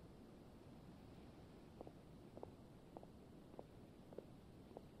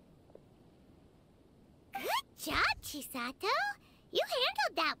 Good job, Chisato. You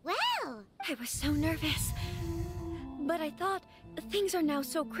handled that well. I was so nervous. But I thought things are now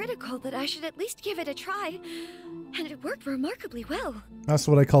so critical that I should at least give it a try. And it worked remarkably well. That's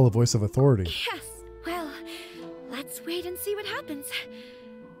what I call a voice of authority. Yes, well, let's wait and see what happens.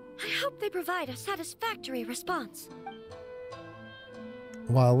 I hope they provide a satisfactory response.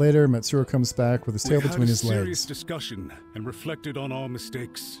 A while later, Matsuro comes back with his tail between his We had a legs. serious discussion and reflected on our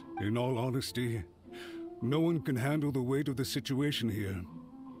mistakes. In all honesty, no one can handle the weight of the situation here.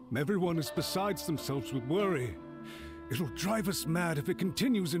 Everyone is besides themselves with worry. It'll drive us mad if it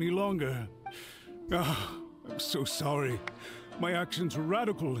continues any longer. I'm so sorry. My actions were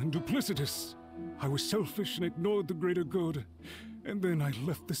radical and duplicitous. I was selfish and ignored the greater good. And then I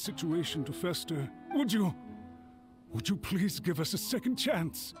left the situation to fester. Would you please give us a second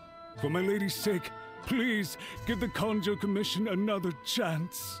chance? For my lady's sake, please give the Kanjo Commission another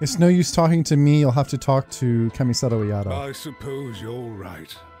chance. It's no use talking to me. You'll have to talk to Kamisato Ayato. I suppose you're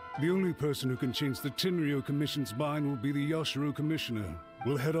right. The only person who can change the Tenryo Commission's mind will be the Yashiro Commissioner.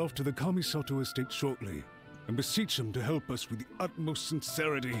 We'll head off to the Kamisato estate shortly and beseech him to help us with the utmost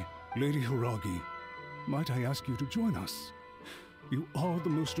sincerity. Lady Hiragi, might I ask you to join us? You are the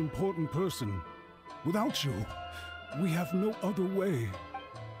most important person. Without you, we have no other way.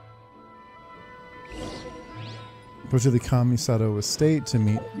 Go to the Kamisato estate to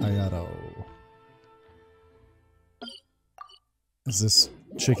meet Ayato. Is this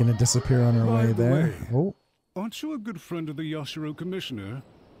chick gonna disappear on her By way the there? way, Oh, aren't you a good friend of the Yashiro Commissioner?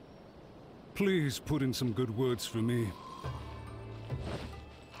 Please put in some good words for me.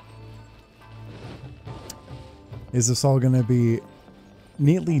 is this all gonna be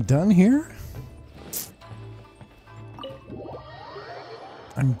neatly done here?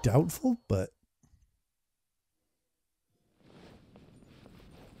 I'm doubtful, but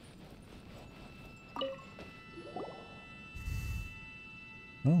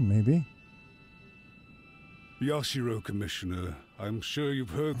oh, maybe. Yashiro Commissioner, I'm sure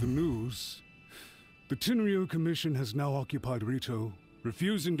you've heard the news. The Tenryo Commission has now occupied Rito,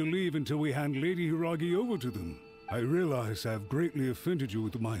 refusing to leave until we hand Lady Hiragi over to them. I realize I have greatly offended you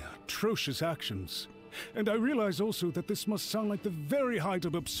with my atrocious actions, and I realize also that this must sound like the very height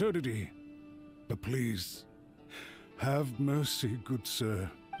of absurdity. But please, have mercy, good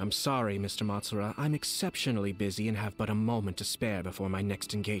sir. I'm sorry, Mr. Matsura. I'm exceptionally busy and have but a moment to spare before my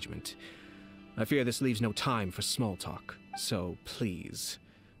next engagement. I fear this leaves no time for small talk. So, please,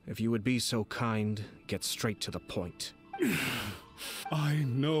 if you would be so kind, get straight to the point. I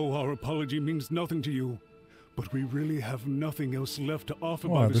know our apology means nothing to you, but we really have nothing else left to offer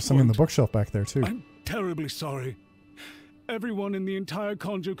by Wow, this there's some in the point. bookshelf back there too. I'm terribly sorry. Everyone in the entire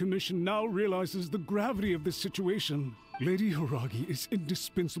Kanjo Commission now realizes the gravity of this situation. Lady Hiragi is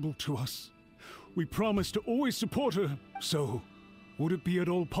indispensable to us. We promise to always support her. So, would it be at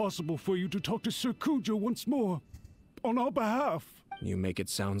all possible for you to talk to Sir Kujo once more, on our behalf? You make it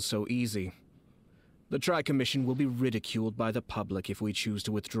sound so easy. The Tri-Commission will be ridiculed by the public if we choose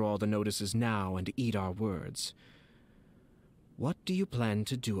to withdraw the notices now and eat our words. What do you plan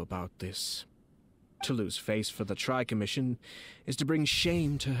to do about this? To lose face for the Tri-Commission is to bring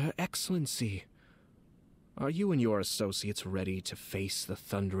shame to Her Excellency. Are you and your associates ready to face the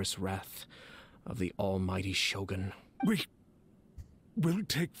thunderous wrath of the almighty Shogun? We'll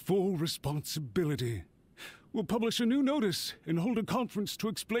take full responsibility. We'll publish a new notice and hold a conference to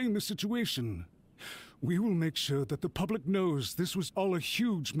explain the situation. We will make sure that the public knows this was all a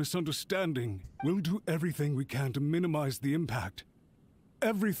huge misunderstanding. We'll do everything we can to minimize the impact.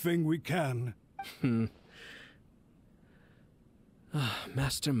 Everything we can.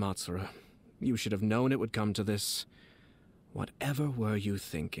 Master Matsura, you should have known it would come to this. Whatever were you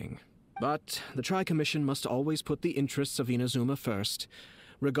thinking? But the Tri-Commission must always put the interests of Inazuma first,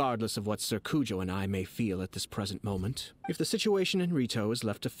 regardless of what Sir Kujo and I may feel at this present moment. If the situation in Rito is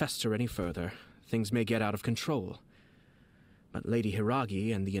left to fester any further, things may get out of control. But Lady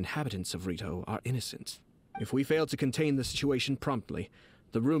Hiragi and the inhabitants of Rito are innocent. If we fail to contain the situation promptly,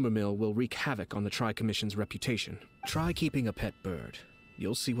 the rumor mill will wreak havoc on the Tri-Commission's reputation. Try keeping a pet bird.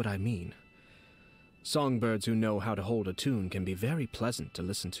 You'll see what I mean. Songbirds who know how to hold a tune can be very pleasant to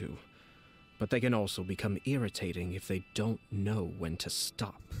listen to, but they can also become irritating if they don't know when to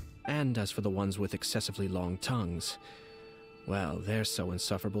stop. And as for the ones with excessively long tongues, well, they're so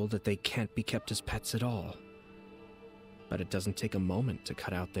insufferable that they can't be kept as pets at all. But it doesn't take a moment to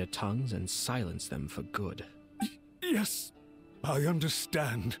cut out their tongues and silence them for good. Yes, I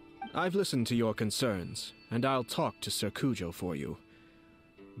understand. I've listened to your concerns, and I'll talk to Sir Kujo for you.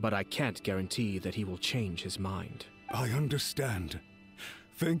 But I can't guarantee that he will change his mind. I understand.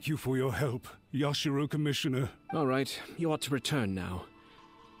 Thank you for your help, Yashiro Commissioner. All right, you ought to return now.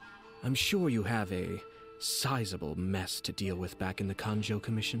 I'm sure you have a sizable mess to deal with back in the Kanjo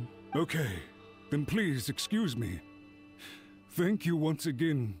Commission. Okay, then please excuse me. Thank you once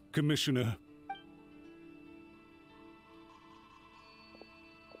again, Commissioner.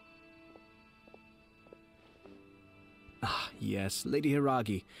 Ah, yes, Lady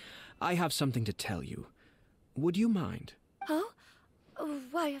Hiragi. I have something to tell you. Would you mind? Oh?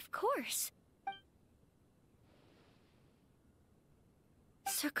 Why, of course.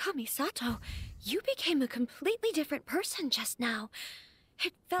 Sir Kamisato, you became a completely different person just now.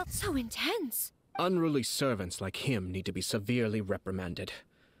 It felt so intense. Unruly servants like him need to be severely reprimanded.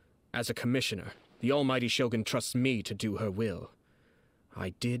 As a commissioner, the almighty Shogun trusts me to do her will. I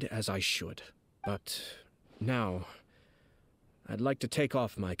did as I should, but now I'd like to take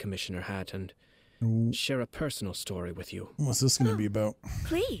off my commissioner hat and share a personal story with you. What's this going to be about?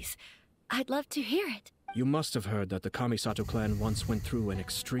 Please, I'd love to hear it. You must have heard that the Kamisato clan once went through an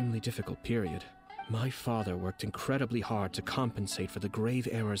extremely difficult period. My father worked incredibly hard to compensate for the grave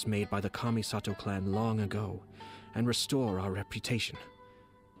errors made by the Kamisato clan long ago and restore our reputation.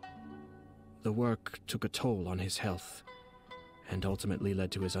 The work took a toll on his health and ultimately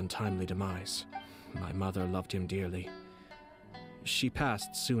led to his untimely demise. My mother loved him dearly. She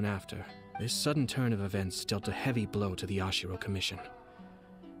passed soon after. This sudden turn of events dealt a heavy blow to the Ashiro Commission.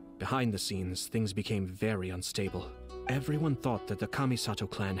 Behind the scenes, things became very unstable. Everyone thought that the Kamisato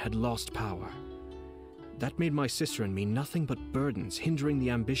clan had lost power. That made my sister and me nothing but burdens, hindering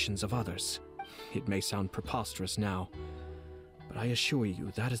the ambitions of others. It may sound preposterous now, but I assure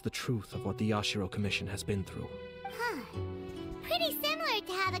you that is the truth of what the Ashiro Commission has been through. Huh. Pretty similar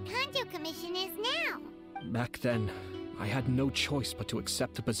to how the Kanjo Commission is now. Back then, I had no choice but to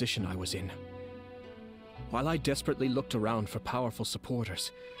accept the position I was in. While I desperately looked around for powerful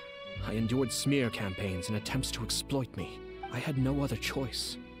supporters, I endured smear campaigns and attempts to exploit me. I had no other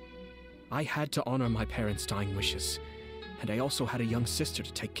choice. I had to honor my parents' dying wishes, and I also had a young sister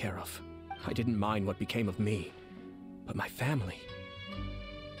to take care of. I didn't mind what became of me, but my family.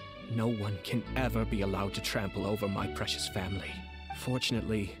 No one can ever be allowed to trample over my precious family.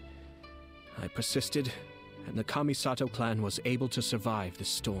 Fortunately, I persisted, and the Kamisato clan was able to survive this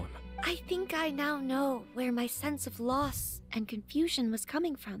storm. I think I now know where my sense of loss and confusion was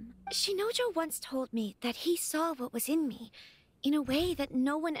coming from. Shinojo once told me that he saw what was in me in a way that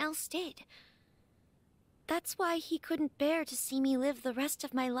no one else did. That's why he couldn't bear to see me live the rest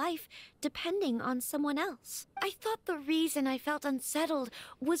of my life depending on someone else. I thought the reason I felt unsettled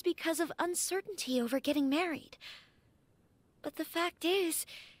was because of uncertainty over getting married. But the fact is,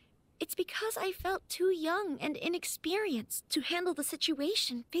 it's because I felt too young and inexperienced to handle the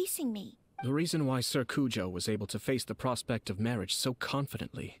situation facing me. The reason why Sir Kujo was able to face the prospect of marriage so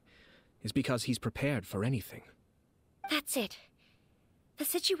confidently is because he's prepared for anything. That's it. The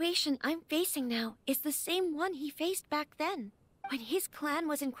situation I'm facing now is the same one he faced back then. When his clan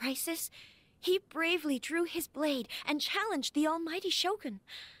was in crisis, he bravely drew his blade and challenged the almighty Shogun.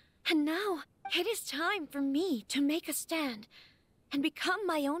 And now, it is time for me to make a stand and become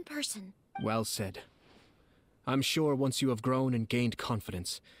my own person. Well said. I'm sure once you have grown and gained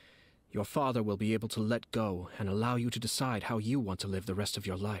confidence, your father will be able to let go and allow you to decide how you want to live the rest of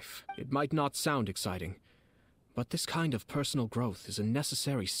your life. It might not sound exciting, but this kind of personal growth is a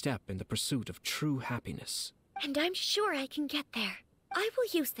necessary step in the pursuit of true happiness. And I'm sure I can get there. I will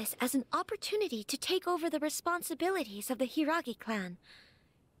use this as an opportunity to take over the responsibilities of the Hiragi clan.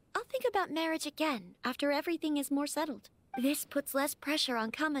 I'll think about marriage again after everything is more settled. This puts less pressure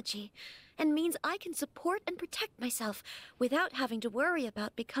on Kamaji, and means I can support and protect myself without having to worry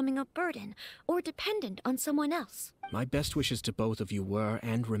about becoming a burden or dependent on someone else. My best wishes to both of you were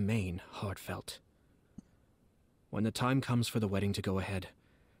and remain heartfelt. When the time comes for the wedding to go ahead,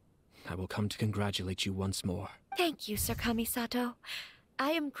 I will come to congratulate you once more. Thank you, Sir Kamisato.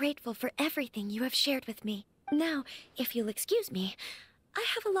 I am grateful for everything you have shared with me. Now, if you'll excuse me, I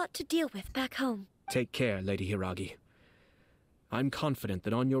have a lot to deal with back home. Take care, Lady Hiragi. I'm confident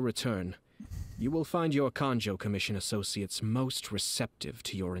that on your return, you will find your Kanjo Commission associates most receptive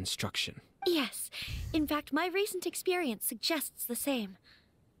to your instruction. Yes. In fact, my recent experience suggests the same.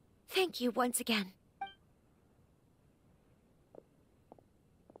 Thank you once again.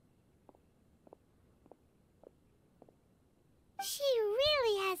 She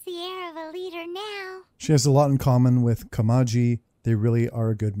really has the air of a leader now. She has a lot in common with Kamaji. They really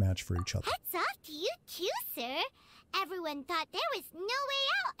are a good match for each other. Hats off to you too, sir. Everyone thought there was no way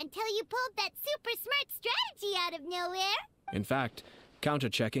out until you pulled that super smart strategy out of nowhere. In fact,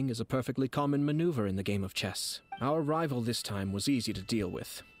 counter-checking is a perfectly common maneuver in the game of chess. Our rival this time was easy to deal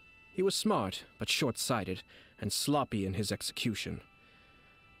with. He was smart, but short-sighted, and sloppy in his execution.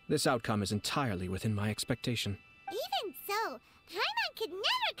 This outcome is entirely within my expectation. Even so, Paimon could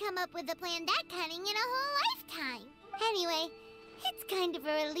never come up with a plan that cunning in a whole lifetime. Anyway, it's kind of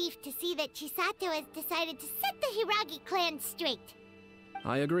a relief to see that Chisato has decided to set the Hiragi clan straight.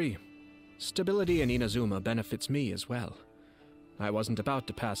 I agree. Stability in Inazuma benefits me as well. I wasn't about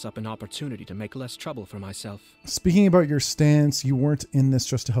to pass up an opportunity to make less trouble for myself. Speaking about your stance, you weren't in this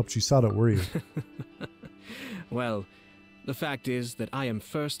just to help Chisato, were you? Well, the fact is that I am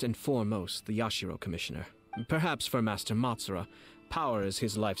first and foremost the Yashiro Commissioner. Perhaps for Master Matsura, power is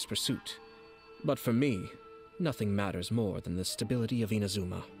his life's pursuit. But for me, nothing matters more than the stability of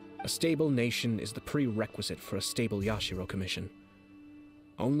Inazuma. A stable nation is the prerequisite for a stable Yashiro Commission.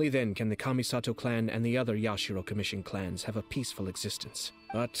 Only then can the Kamisato clan and the other Yashiro Commission clans have a peaceful existence.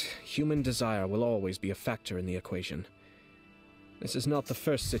 But human desire will always be a factor in the equation. This is not the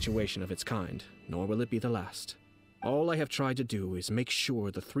first situation of its kind, nor will it be the last. All I have tried to do is make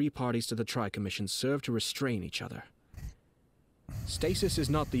sure the three parties to the Tri-Commission serve to restrain each other. Stasis is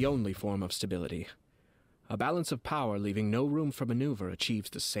not the only form of stability. A balance of power leaving no room for maneuver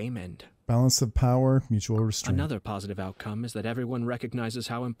achieves the same end. Balance of power, mutual restraint. Another positive outcome is that everyone recognizes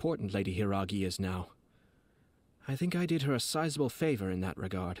how important Lady Hiragi is now. I think I did her a sizable favor in that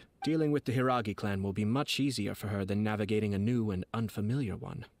regard. Dealing with the Hiragi clan will be much easier for her than navigating a new and unfamiliar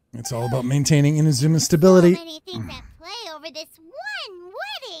one. It's all about maintaining Inazuma's stability. So many things at play over this one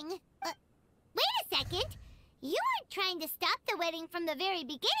wedding. Wait a second. You weren't trying to stop the wedding from the very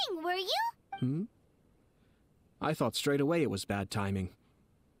beginning, were you? I thought straight away it was bad timing.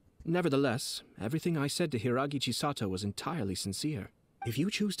 Nevertheless, everything I said to Hiragi Chisato was entirely sincere. If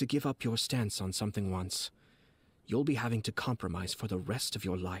you choose to give up your stance on something once, you'll be having to compromise for the rest of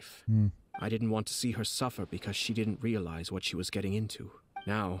your life. I didn't want to see her suffer because she didn't realize what she was getting into.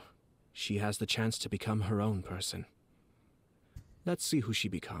 Now, she has the chance to become her own person. Let's see who she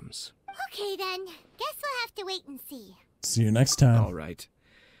becomes. Okay then, guess we'll have to wait and see. See you next time. All right.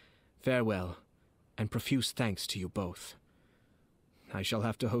 Farewell, and profuse thanks to you both. I shall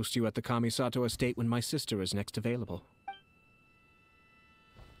have to host you at the Kamisato estate when my sister is next available.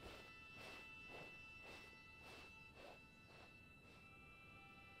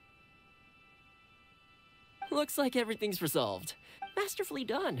 Looks like everything's resolved. Masterfully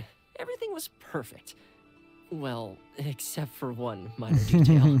done. Everything was perfect. Well, except for one minor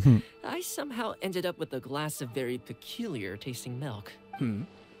detail. I somehow ended up with a glass of very peculiar tasting milk.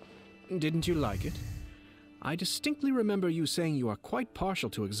 Didn't you like it? I distinctly remember you saying you are quite partial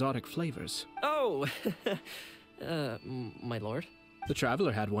to exotic flavors. Oh, my lord? The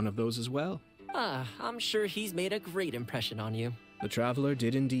Traveler had one of those as well. I'm sure he's made a great impression on you. The Traveler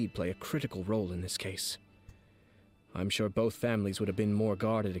did indeed play a critical role in this case. I'm sure both families would have been more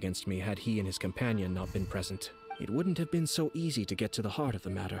guarded against me had he and his companion not been present. It wouldn't have been so easy to get to the heart of the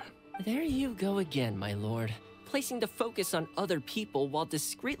matter. There you go again, my lord. Placing the focus on other people while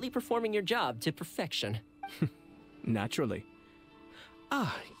discreetly performing your job to perfection. Naturally.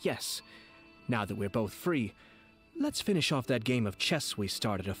 Yes. Now that we're both free, let's finish off that game of chess we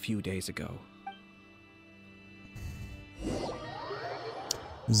started a few days ago.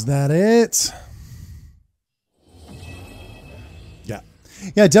 Is that it?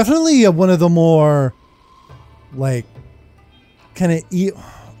 Yeah, definitely one of the more, like, kind of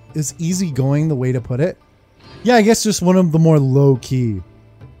is easygoing the way to put it. Yeah, I guess just one of the more low-key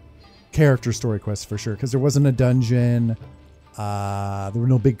character story quests for sure, because there wasn't a dungeon, there were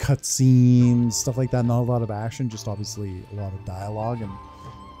no big cutscenes, stuff like that, not a lot of action, just obviously a lot of dialogue and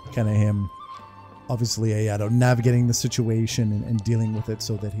kind of him, obviously, Ayato, navigating the situation and dealing with it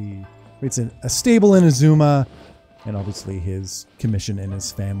so that he creates a stable Inazuma. And obviously his commission and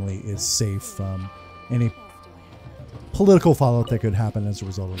his family is safe from any political fallout that could happen as a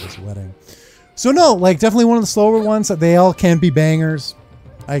result of this wedding. So no, like definitely one of the slower ones. They all can be bangers,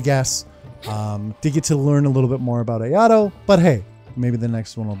 I guess. Did get to learn a little bit more about Ayato, but hey, maybe the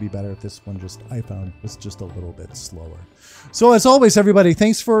next one will be better if this one I found was just a little bit slower. So as always, everybody,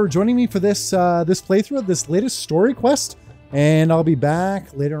 thanks for joining me for this this playthrough of this latest story quest. And I'll be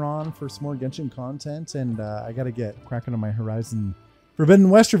back later on for some more Genshin content. And I got to get cracking on my Horizon Forbidden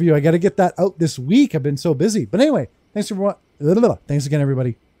West review. I got to get that out this week. I've been so busy. But anyway, thanks again,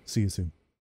 everybody. See you soon.